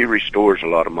 and he restores a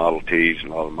lot of Model Ts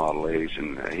and a lot of Model A's,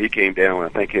 and he came down, I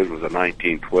think his was a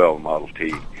 1912 Model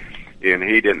T, and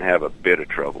he didn't have a bit of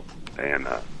trouble, and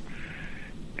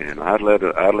I'd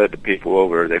let the people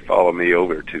over. They followed me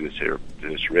over to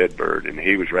this Redbird, and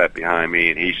he was right behind me,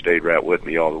 and he stayed right with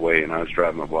me all the way. And I was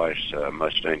driving my wife's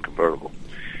Mustang convertible,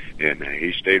 and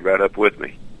he stayed right up with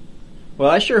me. Well,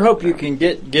 I sure hope you can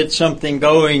get something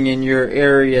going in your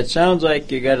area. It sounds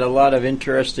like you got a lot of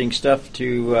interesting stuff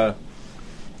to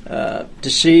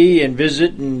see and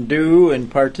visit and do and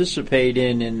participate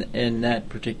in that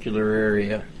particular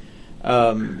area.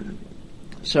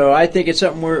 So I think it's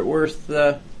something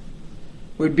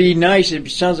would be nice. It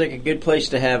sounds like a good place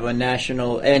to have a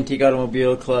national antique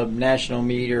automobile club national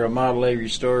meet or a Model A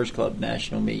Restorers Club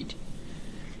national meet.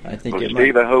 I think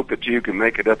Steve, I hope that you can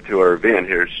make it up to our event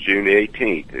here. It's June the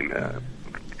 18th,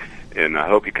 and I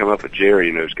hope you come up with Jerry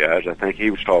and those guys. I think he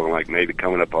was talking like maybe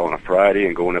coming up on a Friday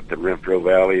and going up to Renfro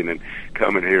Valley and then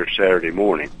coming here Saturday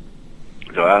morning.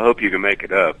 So I hope you can make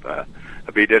it up.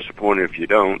 I'd be disappointed if you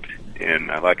don't. And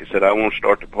like I said, I won't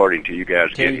start the party until you guys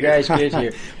get here. You guys get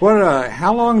here.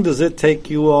 How long does it take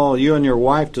you and your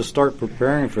wife, to start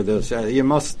preparing for this? You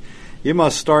must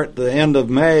start the end of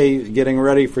May, getting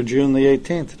ready for June the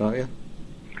 18th, don't you?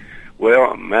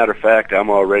 Well, matter of fact, I'm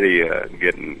already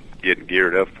getting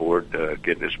geared up for it,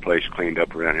 getting this place cleaned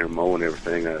up around here, mowing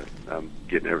everything. I'm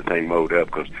getting everything mowed up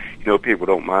because, people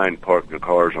don't mind parking their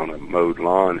cars on a mowed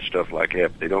lawn and stuff like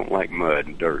that, but they don't like mud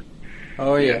and dirt.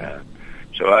 Oh, yeah.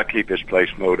 So I keep this place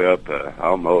mowed up.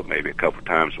 I'll mow it maybe a couple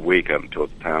times a week up until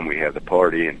the time we have the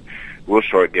party, and we'll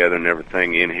start gathering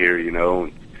everything in here,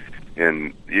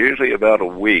 and usually about a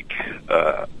week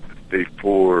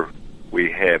before we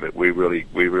have it, we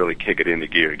really kick it into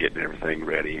gear, getting everything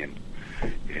ready and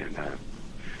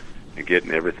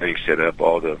getting everything set up,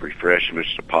 all the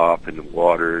refreshments to pop and the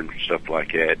water and stuff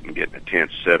like that, and getting the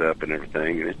tent set up and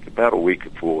everything. And it's about a week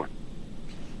before.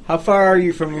 How far are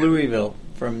you from Louisville?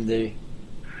 From the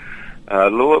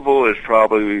Louisville is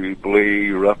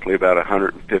probably roughly about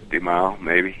 150 mile,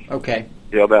 maybe. Okay.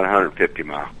 Yeah, about 150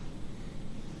 mile.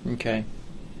 Okay.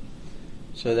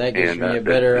 So that gives And me a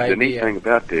better idea. The neat thing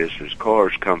about this is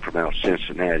cars come from out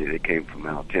Cincinnati. They came from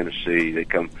out Tennessee. They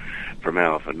come from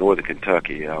out of northern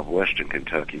Kentucky, out of western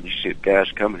Kentucky. You see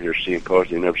guys coming here seeing cars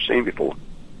they've never seen before.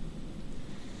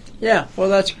 Yeah, well,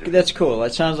 that's cool.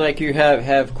 That sounds like you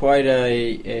have quite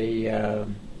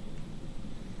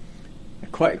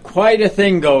quite a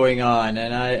thing going on,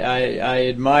 and I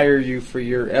admire you for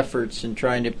your efforts in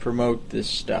trying to promote this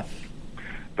stuff.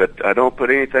 But I don't put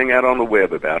anything out on the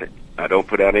web about it. I don't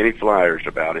put out any flyers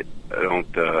about it.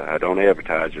 I don't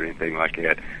advertise or anything like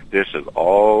that. This is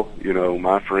all,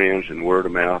 my friends and word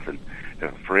of mouth. And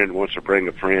if a friend wants to bring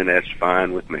a friend, that's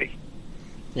fine with me.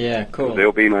 Yeah, cool.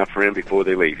 They'll be my friend before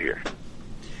they leave here.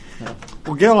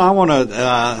 Well, Gil, I want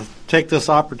to take this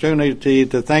opportunity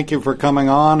to thank you for coming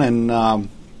on, and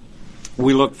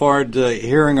we look forward to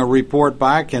hearing a report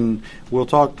back, and we'll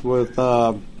talk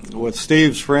with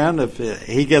Steve's friend if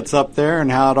he gets up there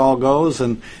and how it all goes.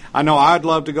 And I know I'd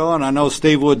love to go, and I know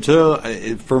Steve would too.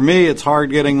 For me, it's hard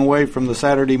getting away from the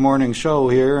Saturday morning show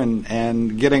here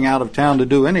and getting out of town to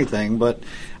do anything. But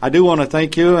I do want to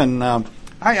thank you, and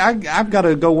I've got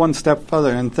to go one step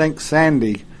further and thank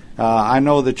Sandy. I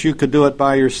know that you could do it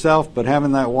by yourself, but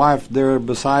having that wife there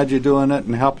beside you doing it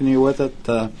and helping you with it,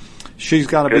 she's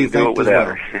got to be thanked as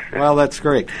well. Well, that's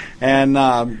great. And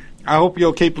I hope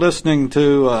you'll keep listening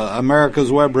to America's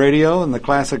Web Radio and the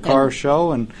Classic Car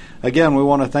Show. And again, we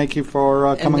want to thank you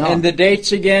for coming on. And the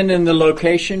dates again and the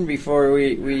location before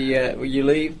you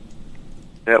leave?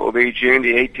 That will be June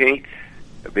the 18th.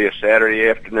 It'll be a Saturday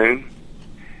afternoon.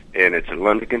 And it's in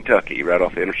London, Kentucky, right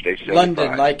off Interstate 75.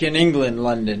 London, like in England,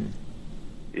 London.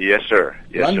 Yes, sir.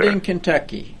 Yes, London, sir.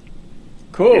 Kentucky.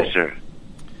 Cool. Yes, sir.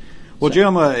 Well,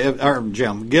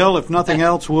 Gil, if nothing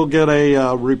else, we'll get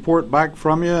a report back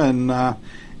from you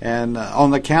and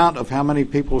on the count of how many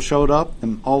people showed up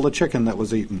and all the chicken that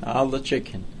was eaten. All the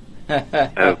chicken.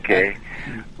 Okay.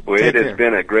 Well, Take it care. has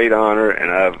been a great honor,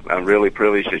 and I'm really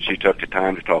privileged that you took the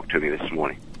time to talk to me this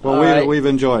morning. Well, we've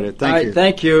enjoyed it. Thank you.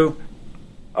 Thank you.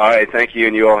 All right, thank you,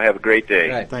 and you all have a great day.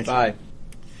 Right, Thank you. bye.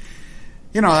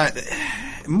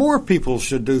 More people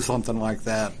should do something like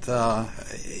that.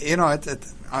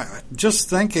 Just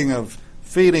thinking of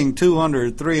feeding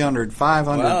 200, 300,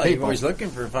 500 well, people. You're always looking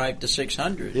for 500 to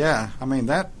 600. Yeah, I mean,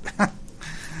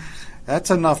 that's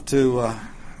enough to...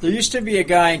 There used to be a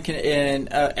guy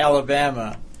in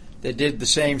Alabama that did the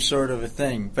same sort of a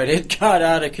thing, but it got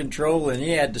out of control and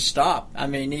he had to stop. I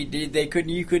mean, you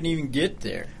couldn't even get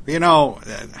there.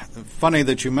 Funny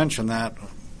that you mentioned that.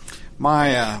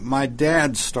 My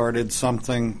dad started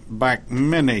something back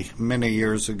many, many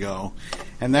years ago,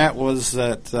 and that was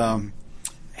that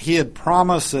he had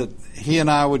promised that he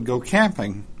and I would go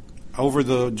camping over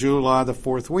the July the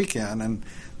 4th weekend, and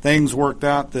things worked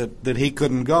out that he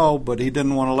couldn't go, but he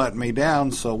didn't want to let me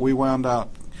down, so we wound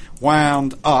up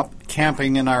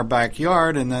camping in our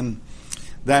backyard, and then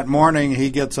that morning he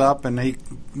gets up and he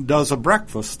does a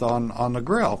breakfast on the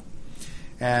grill.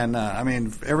 And,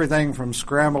 everything from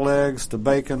scrambled eggs to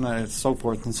bacon and so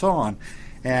forth and so on.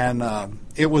 And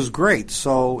it was great.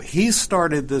 So he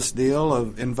started this deal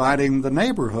of inviting the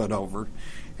neighborhood over,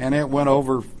 and it went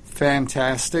over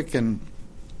fantastic. And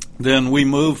then we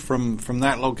moved from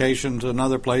that location to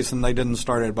another place, and they didn't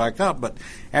start it back up. But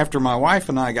after my wife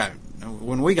and I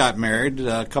when we got married,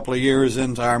 a couple of years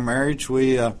into our marriage,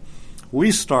 we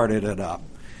started it up.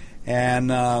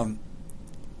 And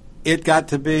it got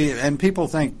to be, and people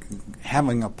think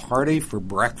having a party for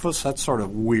breakfast, that's sort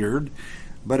of weird.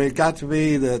 But it got to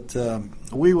be that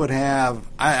we would have,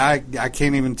 I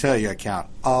can't even tell you a count,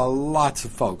 lots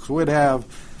of folks. We'd have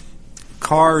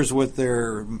cars with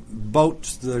their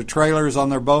boats, their trailers on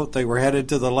their boat. They were headed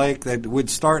to the lake. They would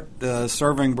start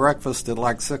serving breakfast at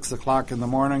like 6 o'clock in the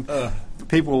morning.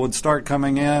 People would start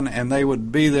coming in, and they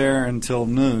would be there until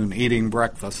noon eating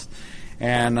breakfast.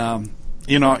 And,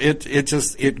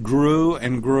 it grew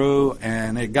and grew,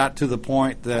 and it got to the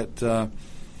point that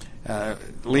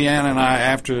Leanne and I,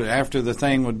 after the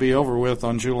thing would be over with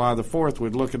on July the 4th,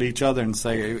 would look at each other and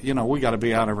say, we got to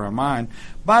be out of our mind.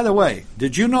 By the way,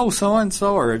 did you know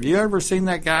so-and-so, or have you ever seen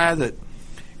that guy that...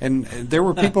 And there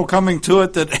were people coming to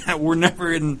it that were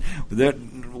never that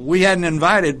we hadn't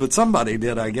invited, but somebody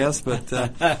did, I guess. But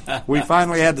we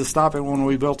finally had to stop it when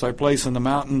we built our place in the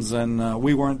mountains, and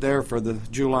we weren't there for the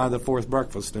July the 4th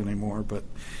breakfast anymore. But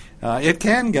it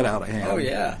can get out of hand. Oh,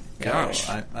 yeah. Gosh.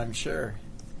 I'm sure.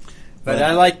 But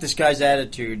I like this guy's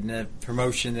attitude and the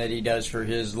promotion that he does for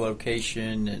his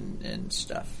location and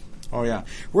stuff. Oh, yeah.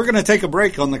 We're going to take a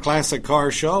break on the Classic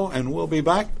Car Show, and we'll be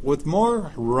back with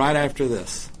more right after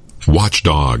this.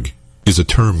 Watchdog is a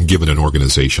term given an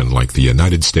organization like the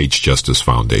United States Justice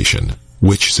Foundation,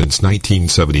 which since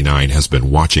 1979 has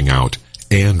been watching out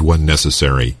and, when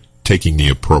necessary, taking the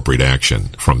appropriate action,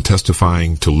 from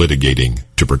testifying to litigating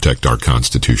to protect our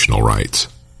constitutional rights.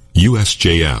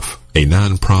 USJF, a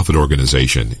non-profit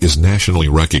organization, is nationally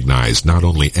recognized not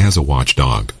only as a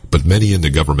watchdog, but many in the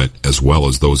government, as well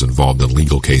as those involved in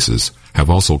legal cases, have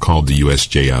also called the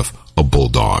USJF a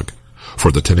bulldog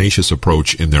for the tenacious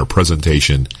approach in their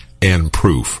presentation and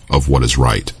proof of what is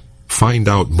right. Find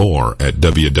out more at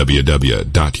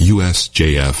www.usjf.net.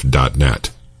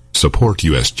 Support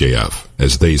USJF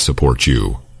as they support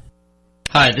you.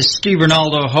 Hi, this is Steve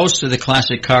Rinaldo, host of the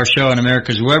Classic Car Show on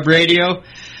America's Web Radio.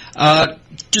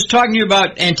 Just talking to you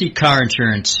about antique car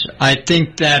insurance. I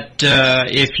think that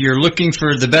if you're looking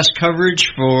for the best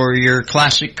coverage for your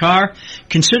classic car,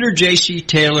 consider J.C.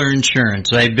 Taylor Insurance.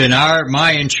 They've been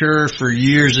my insurer for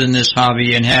years in this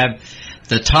hobby and have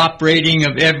the top rating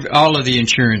of all of the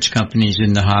insurance companies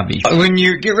in the hobby. When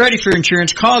you get ready for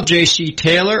insurance, call J.C.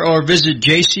 Taylor or visit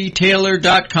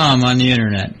jctaylor.com on the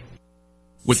Internet.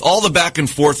 With all the back and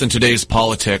forth in today's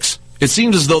politics, it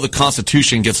seems as though the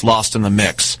Constitution gets lost in the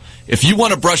mix. If you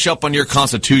want to brush up on your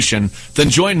Constitution, then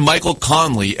join Michael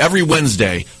Conley every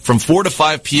Wednesday from 4 to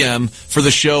 5 p.m. for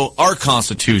the show Our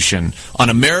Constitution on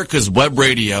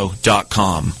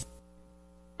americaswebradio.com.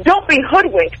 Don't be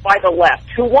hoodwinked by the left,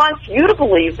 who wants you to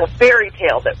believe the fairy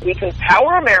tale that we can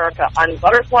power America on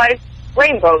butterflies,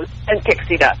 rainbows, and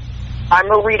pixie dust. I'm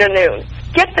Marita Noon.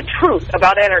 Get the truth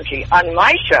about energy on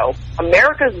my show,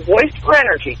 America's Voice for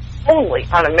Energy, only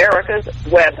on America's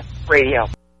Web Radio.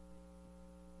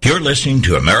 You're listening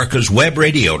to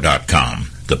americaswebradio.com,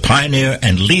 the pioneer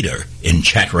and leader in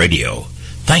chat radio.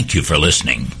 Thank you for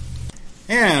listening.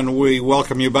 And we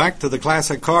welcome you back to the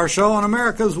Classic Car Show on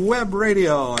America's Web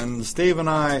Radio. And Steve and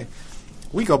I,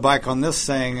 we go back on this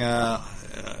thing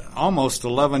almost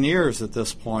 11 years at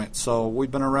this point. So we've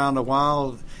been around a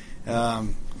while.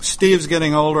 Steve's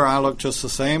getting older. I look just the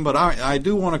same. But I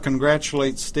do want to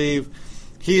congratulate Steve.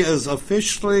 He is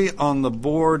officially on the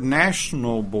board,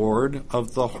 national board,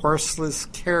 of the Horseless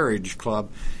Carriage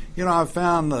Club. You know, I've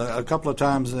found a couple of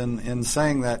times in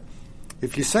saying that,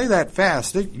 if you say that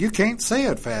fast, you can't say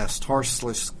it fast.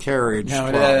 Horseless Carriage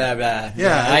Club. Blah, blah, blah.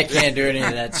 Yeah, I can't do any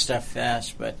of that stuff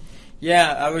fast. But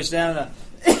yeah, I was down,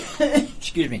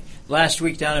 excuse me, last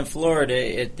week down in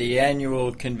Florida at the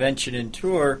annual convention and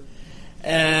tour,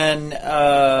 and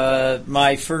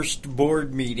my first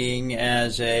board meeting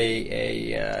as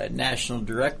a national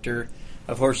director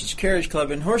of Horseless Carriage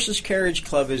Club. And Horseless Carriage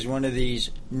Club is one of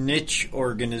these niche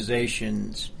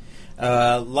organizations.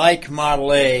 Like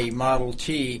Model A, Model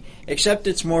T, except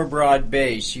it's more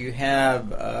broad-based. You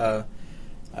have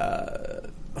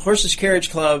Horseless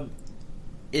Carriage Club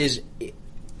is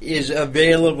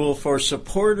available for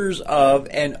supporters of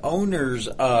and owners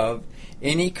of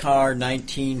any car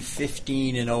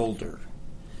 1915 and older.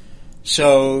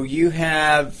 So you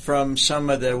have from some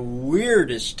of the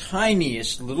weirdest,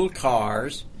 tiniest little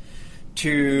cars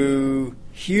to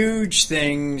huge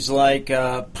things like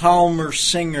Palmer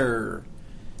Singer,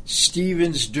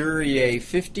 Stevens Duryea,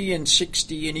 50 and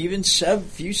 60 and even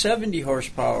few 70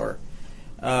 horsepower,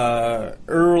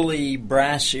 early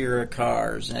brass era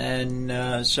cars.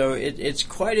 And so it's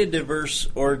quite a diverse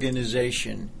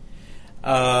organization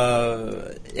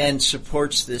and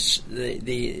supports this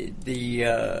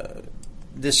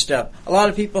stuff. A lot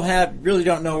of people really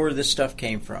don't know where this stuff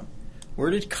came from. Where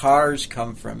did cars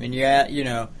come from? And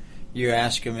you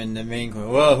ask them in the main,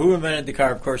 well, who invented the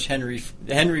car? Of course, Henry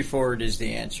Ford is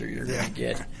the answer you're going to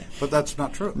get. But that's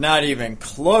not true. Not even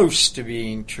close to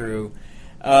being true.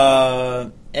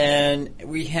 And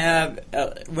we have,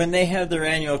 when they have their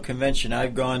annual convention,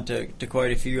 I've gone to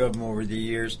quite a few of them over the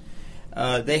years,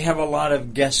 they have a lot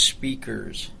of guest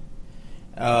speakers.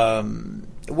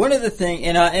 One of the things,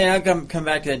 and I'll come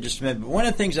back to that in just a minute, but one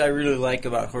of the things I really like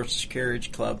about Horseless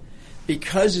Carriage Club,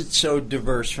 because it's so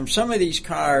diverse, from some of these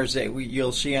cars that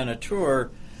you'll see on a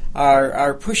tour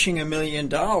are pushing $1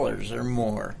 million or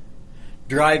more,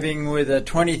 driving with a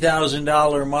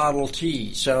 $20,000 Model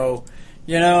T. So,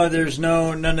 there's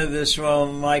none of this,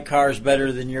 well, my car's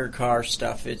better than your car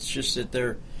stuff. It's just that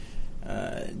they're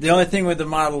the only thing with the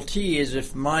Model T is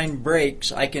if mine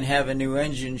breaks, I can have a new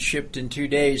engine shipped in 2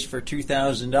 days for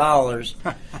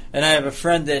 $2,000. And I have a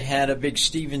friend that had a big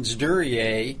Stevens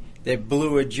Duryea that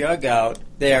blew a jug out.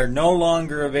 They are no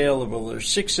longer available. There's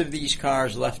 6 of these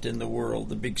cars left in the world,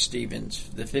 the big Stevens,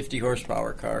 the 50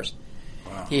 horsepower cars.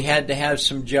 Wow. He had to have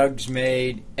some jugs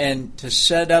made, and to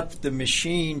set up the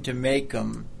machine to make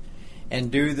them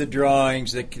and do the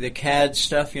drawings, the CAD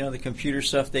stuff, the computer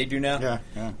stuff they do now,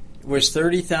 was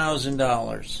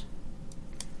 $30,000.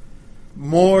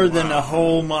 More than a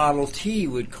whole Model T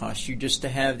would cost you just to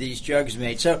have these jugs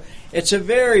made. So it's a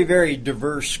very, very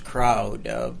diverse crowd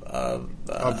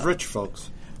of rich folks.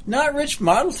 Not rich.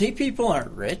 Model T people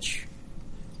aren't rich.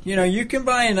 You can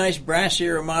buy a nice brass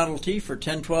era Model T for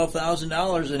 $10,000,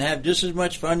 $12,000 and have just as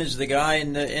much fun as the guy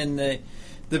in the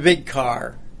big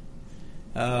car.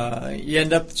 You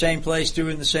end up the same place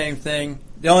doing the same thing.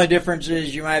 The only difference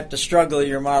is you might have to struggle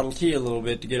your Model T a little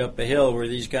bit to get up a hill, where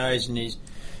these guys in these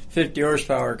 50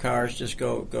 horsepower cars just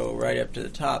go right up to the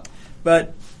top.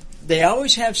 But they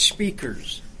always have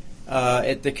speakers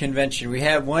at the convention. We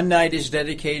have one night is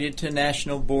dedicated to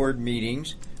national board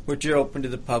meetings, which are open to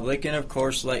the public, and of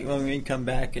course, we can come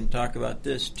back and talk about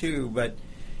this too. But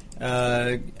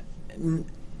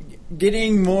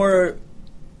getting more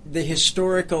the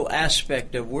historical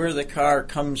aspect of where the car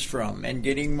comes from, and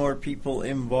getting more people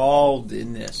involved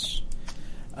in this.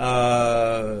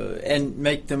 And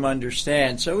make them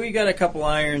understand. So we got a couple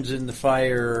irons in the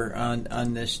fire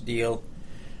on this deal.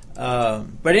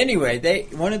 But anyway,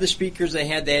 one of the speakers they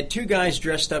had two guys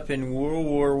dressed up in World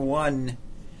War I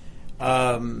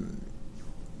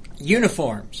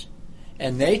uniforms,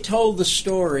 and they told the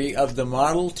story of the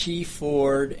Model T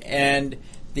Ford and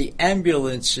the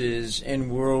ambulances in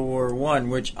World War I,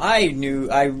 which I knew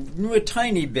a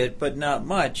tiny bit, but not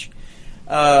much.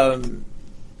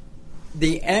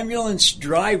 The ambulance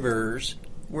drivers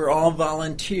were all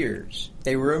volunteers.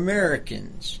 They were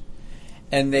Americans,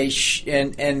 and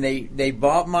they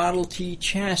bought Model T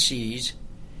chassis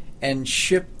and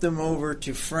shipped them over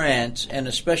to France. And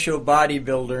a special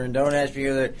bodybuilder, and don't ask me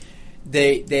whether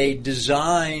they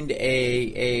designed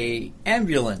a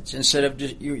ambulance instead of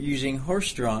just using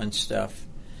horse-drawn stuff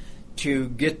to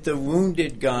get the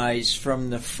wounded guys from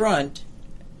the front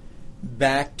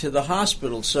back to the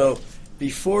hospital. So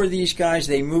before these guys,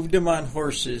 they moved them on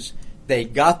horses, they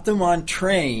got them on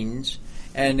trains,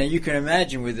 and you can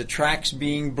imagine with the tracks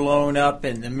being blown up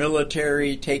and the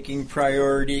military taking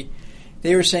priority,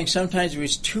 they were saying sometimes it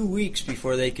was 2 weeks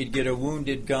before they could get a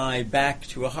wounded guy back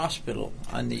to a hospital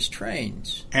on these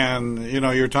trains. And,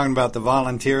 you're talking about the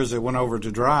volunteers that went over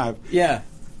to drive. Yeah.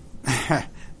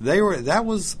 That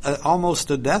was almost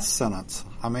a death sentence.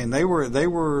 I mean, they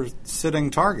were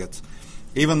sitting targets.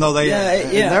 Even though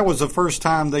that was the first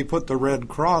time they put the Red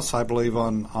Cross, I believe,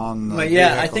 on. Well,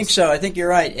 yeah, I think so. I think you're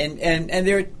right. And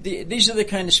these are the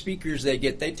kind of speakers they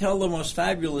get. They tell the most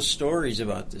fabulous stories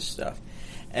about this stuff,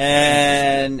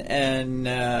 and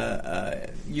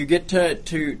you get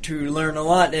to learn a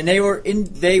lot. And they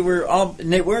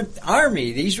weren't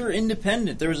Army. These were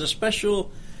independent. There was a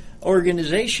special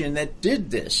organization that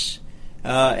did this,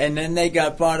 and then they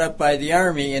got bought up by the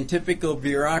Army. In typical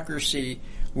bureaucracy,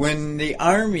 when the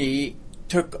Army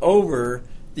took over,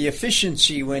 the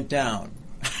efficiency went down.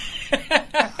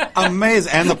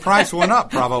 Amazing. And the price went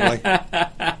up, probably.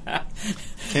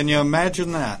 Can you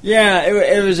imagine that? Yeah,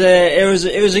 it was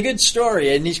a good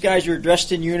story. And these guys were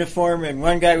dressed in uniform, and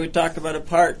one guy would talk about a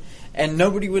part, and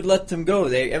nobody would let them go.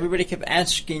 Everybody kept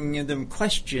asking them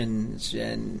questions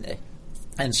and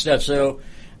stuff. So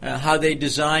how they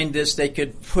designed this, they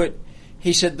could put...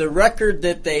 He said the record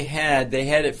that they had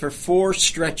it for 4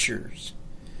 stretchers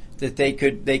that they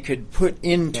could put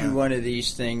into one of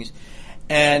these things.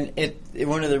 And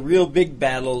one of the real big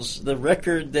battles, the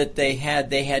record that they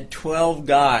had 12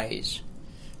 guys,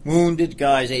 wounded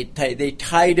guys. They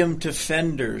tied them to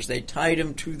fenders. They tied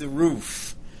them to the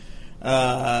roof.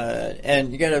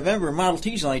 And you got to remember, Model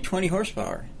T's only 20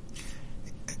 horsepower.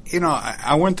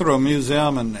 I went through a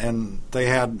museum and they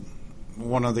had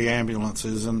one of the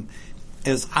ambulances, and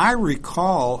as I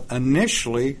recall,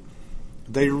 initially,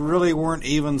 they really weren't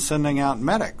even sending out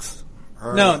medics.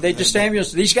 No, they just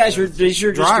ambulance. These are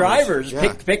just drivers.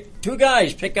 Yeah. Pick 2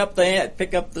 guys, pick up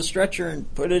the stretcher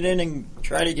and put it in and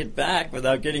try to get back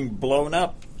without getting blown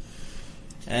up.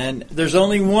 And there's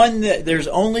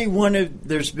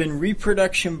been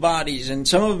reproduction bodies, and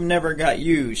some of them never got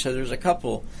used. So there's a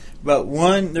couple, but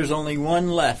there's only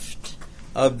one left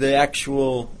of the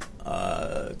actual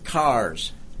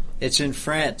cars. It's in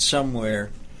France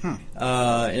somewhere,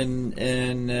 and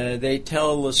they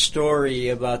tell a story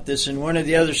about this. And one of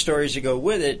the other stories that go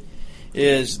with it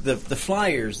is the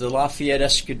flyers, the Lafayette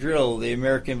Escadrille, the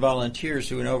American volunteers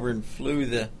who went over and flew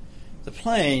the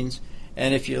planes.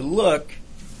 And if you look,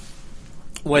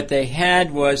 what they had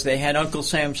Uncle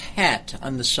Sam's hat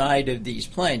on the side of these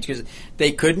planes, because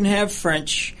they couldn't have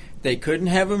French They couldn't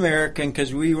have American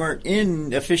because we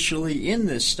weren't officially in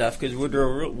this stuff because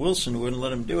Woodrow Wilson wouldn't let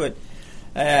them do it.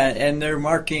 And their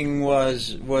marking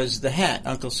was the hat,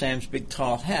 Uncle Sam's big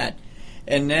tall hat.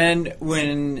 And then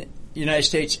when the United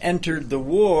States entered the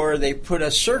war, they put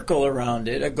a circle around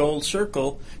it, a gold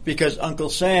circle, because Uncle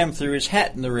Sam threw his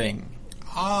hat in the ring.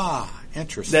 Ah,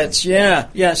 interesting. That's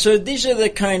yeah. So these are the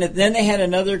kind of. Then they had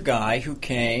another guy who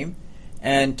came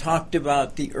and talked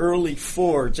about the early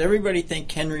Fords. Everybody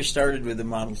think Henry started with the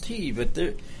Model T, but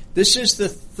this is the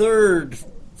third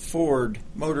Ford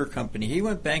Motor Company. He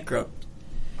went bankrupt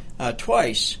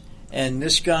twice. And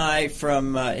this guy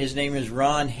from, his name is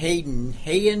Ron Hayden,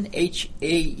 Hayen,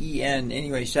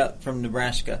 anyway, he's out from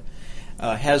Nebraska,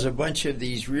 has a bunch of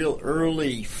these real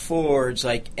early Fords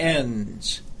like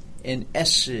N's and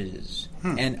S's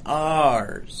and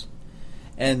R's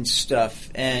and stuff.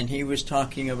 And he was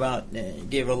talking about,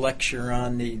 gave a lecture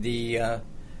on the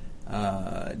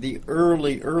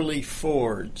early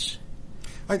Fords.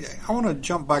 I want to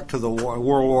jump back to the World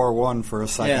War I for a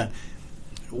second.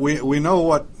 Yeah. We know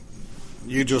what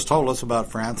you just told us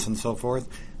about France and so forth.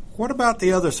 What about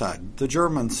the other side, the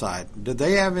German side? Did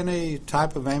they have any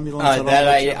type of ambulance at all? That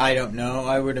I don't know.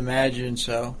 I would imagine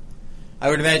so. I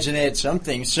would imagine they had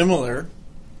something similar.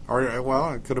 Or,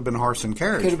 well, it could have been horse and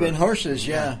carriage. Could have been horses,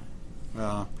 yeah.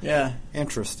 Yeah.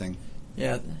 Interesting.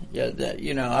 Yeah.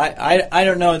 I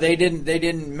don't know. They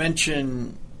didn't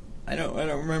mention. I don't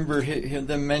remember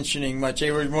them mentioning much.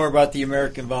 They were more about the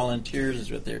American Volunteers,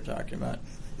 is what they were talking about.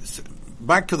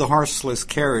 Back to the Horseless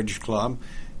Carriage Club.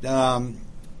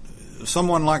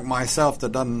 Someone like myself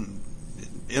that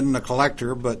isn't a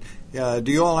collector, but do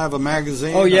you all have a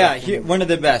magazine? Oh, yeah, one of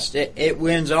the best. It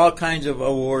wins all kinds of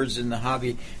awards in the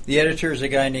hobby. The editor is a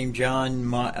guy named John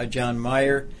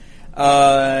Meyer.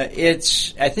 I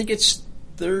think it's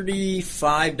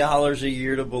 $35 a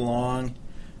year to belong.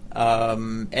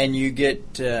 And you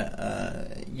get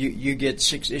you get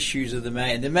 6 issues of the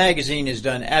magazine. The magazine is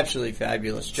done absolutely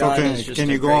fabulous. John is just can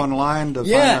you go online to find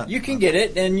that? You can get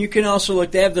it, and you can also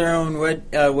look. They have their own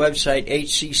website,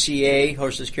 HCCA,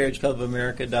 Horseless Carriage Club of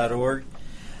America.org.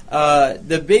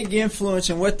 The big influence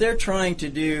and what they're trying to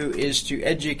do is to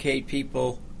educate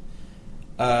people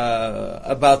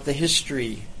about the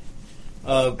history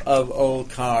of old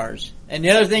cars. And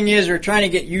the other thing is we're trying to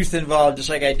get youth involved, just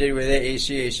like I did with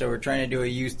AACA, so we're trying to do a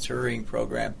youth touring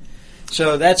program.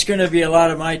 So that's going to be a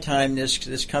lot of my time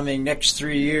this coming next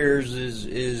 3 years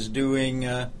is doing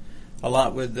a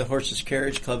lot with the Horseless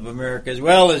Carriage Club of America, as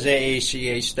well as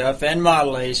AACA stuff and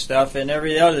Model A stuff and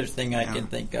every other thing I can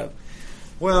think of.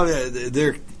 Well,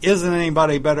 there isn't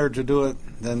anybody better to do it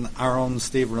than our own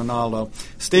Steve Rinaldo.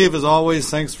 Steve, as always,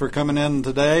 thanks for coming in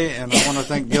today, and I want to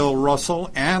thank Gil Russell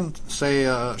and say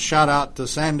a shout-out to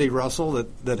Sandy Russell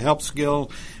that helps Gil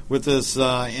with this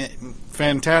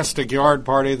fantastic yard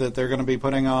party that they're going to be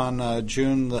putting on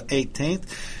June the 18th.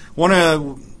 Want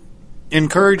to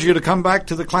encourage you to come back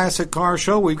to the Classic Car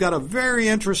Show. We've got a very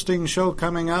interesting show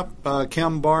coming up.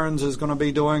 Kim Barnes is going to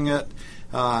be doing it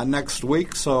next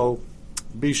week, so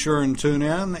be sure and tune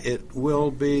in. It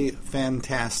will be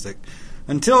fantastic.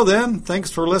 Until then, thanks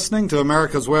for listening to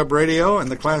America's Web Radio and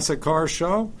the Classic Car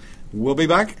Show. We'll be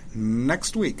back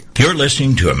next week. You're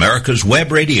listening to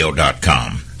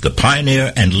America'sWebRadio.com, the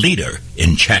pioneer and leader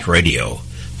in chat radio.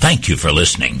 Thank you for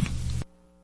listening.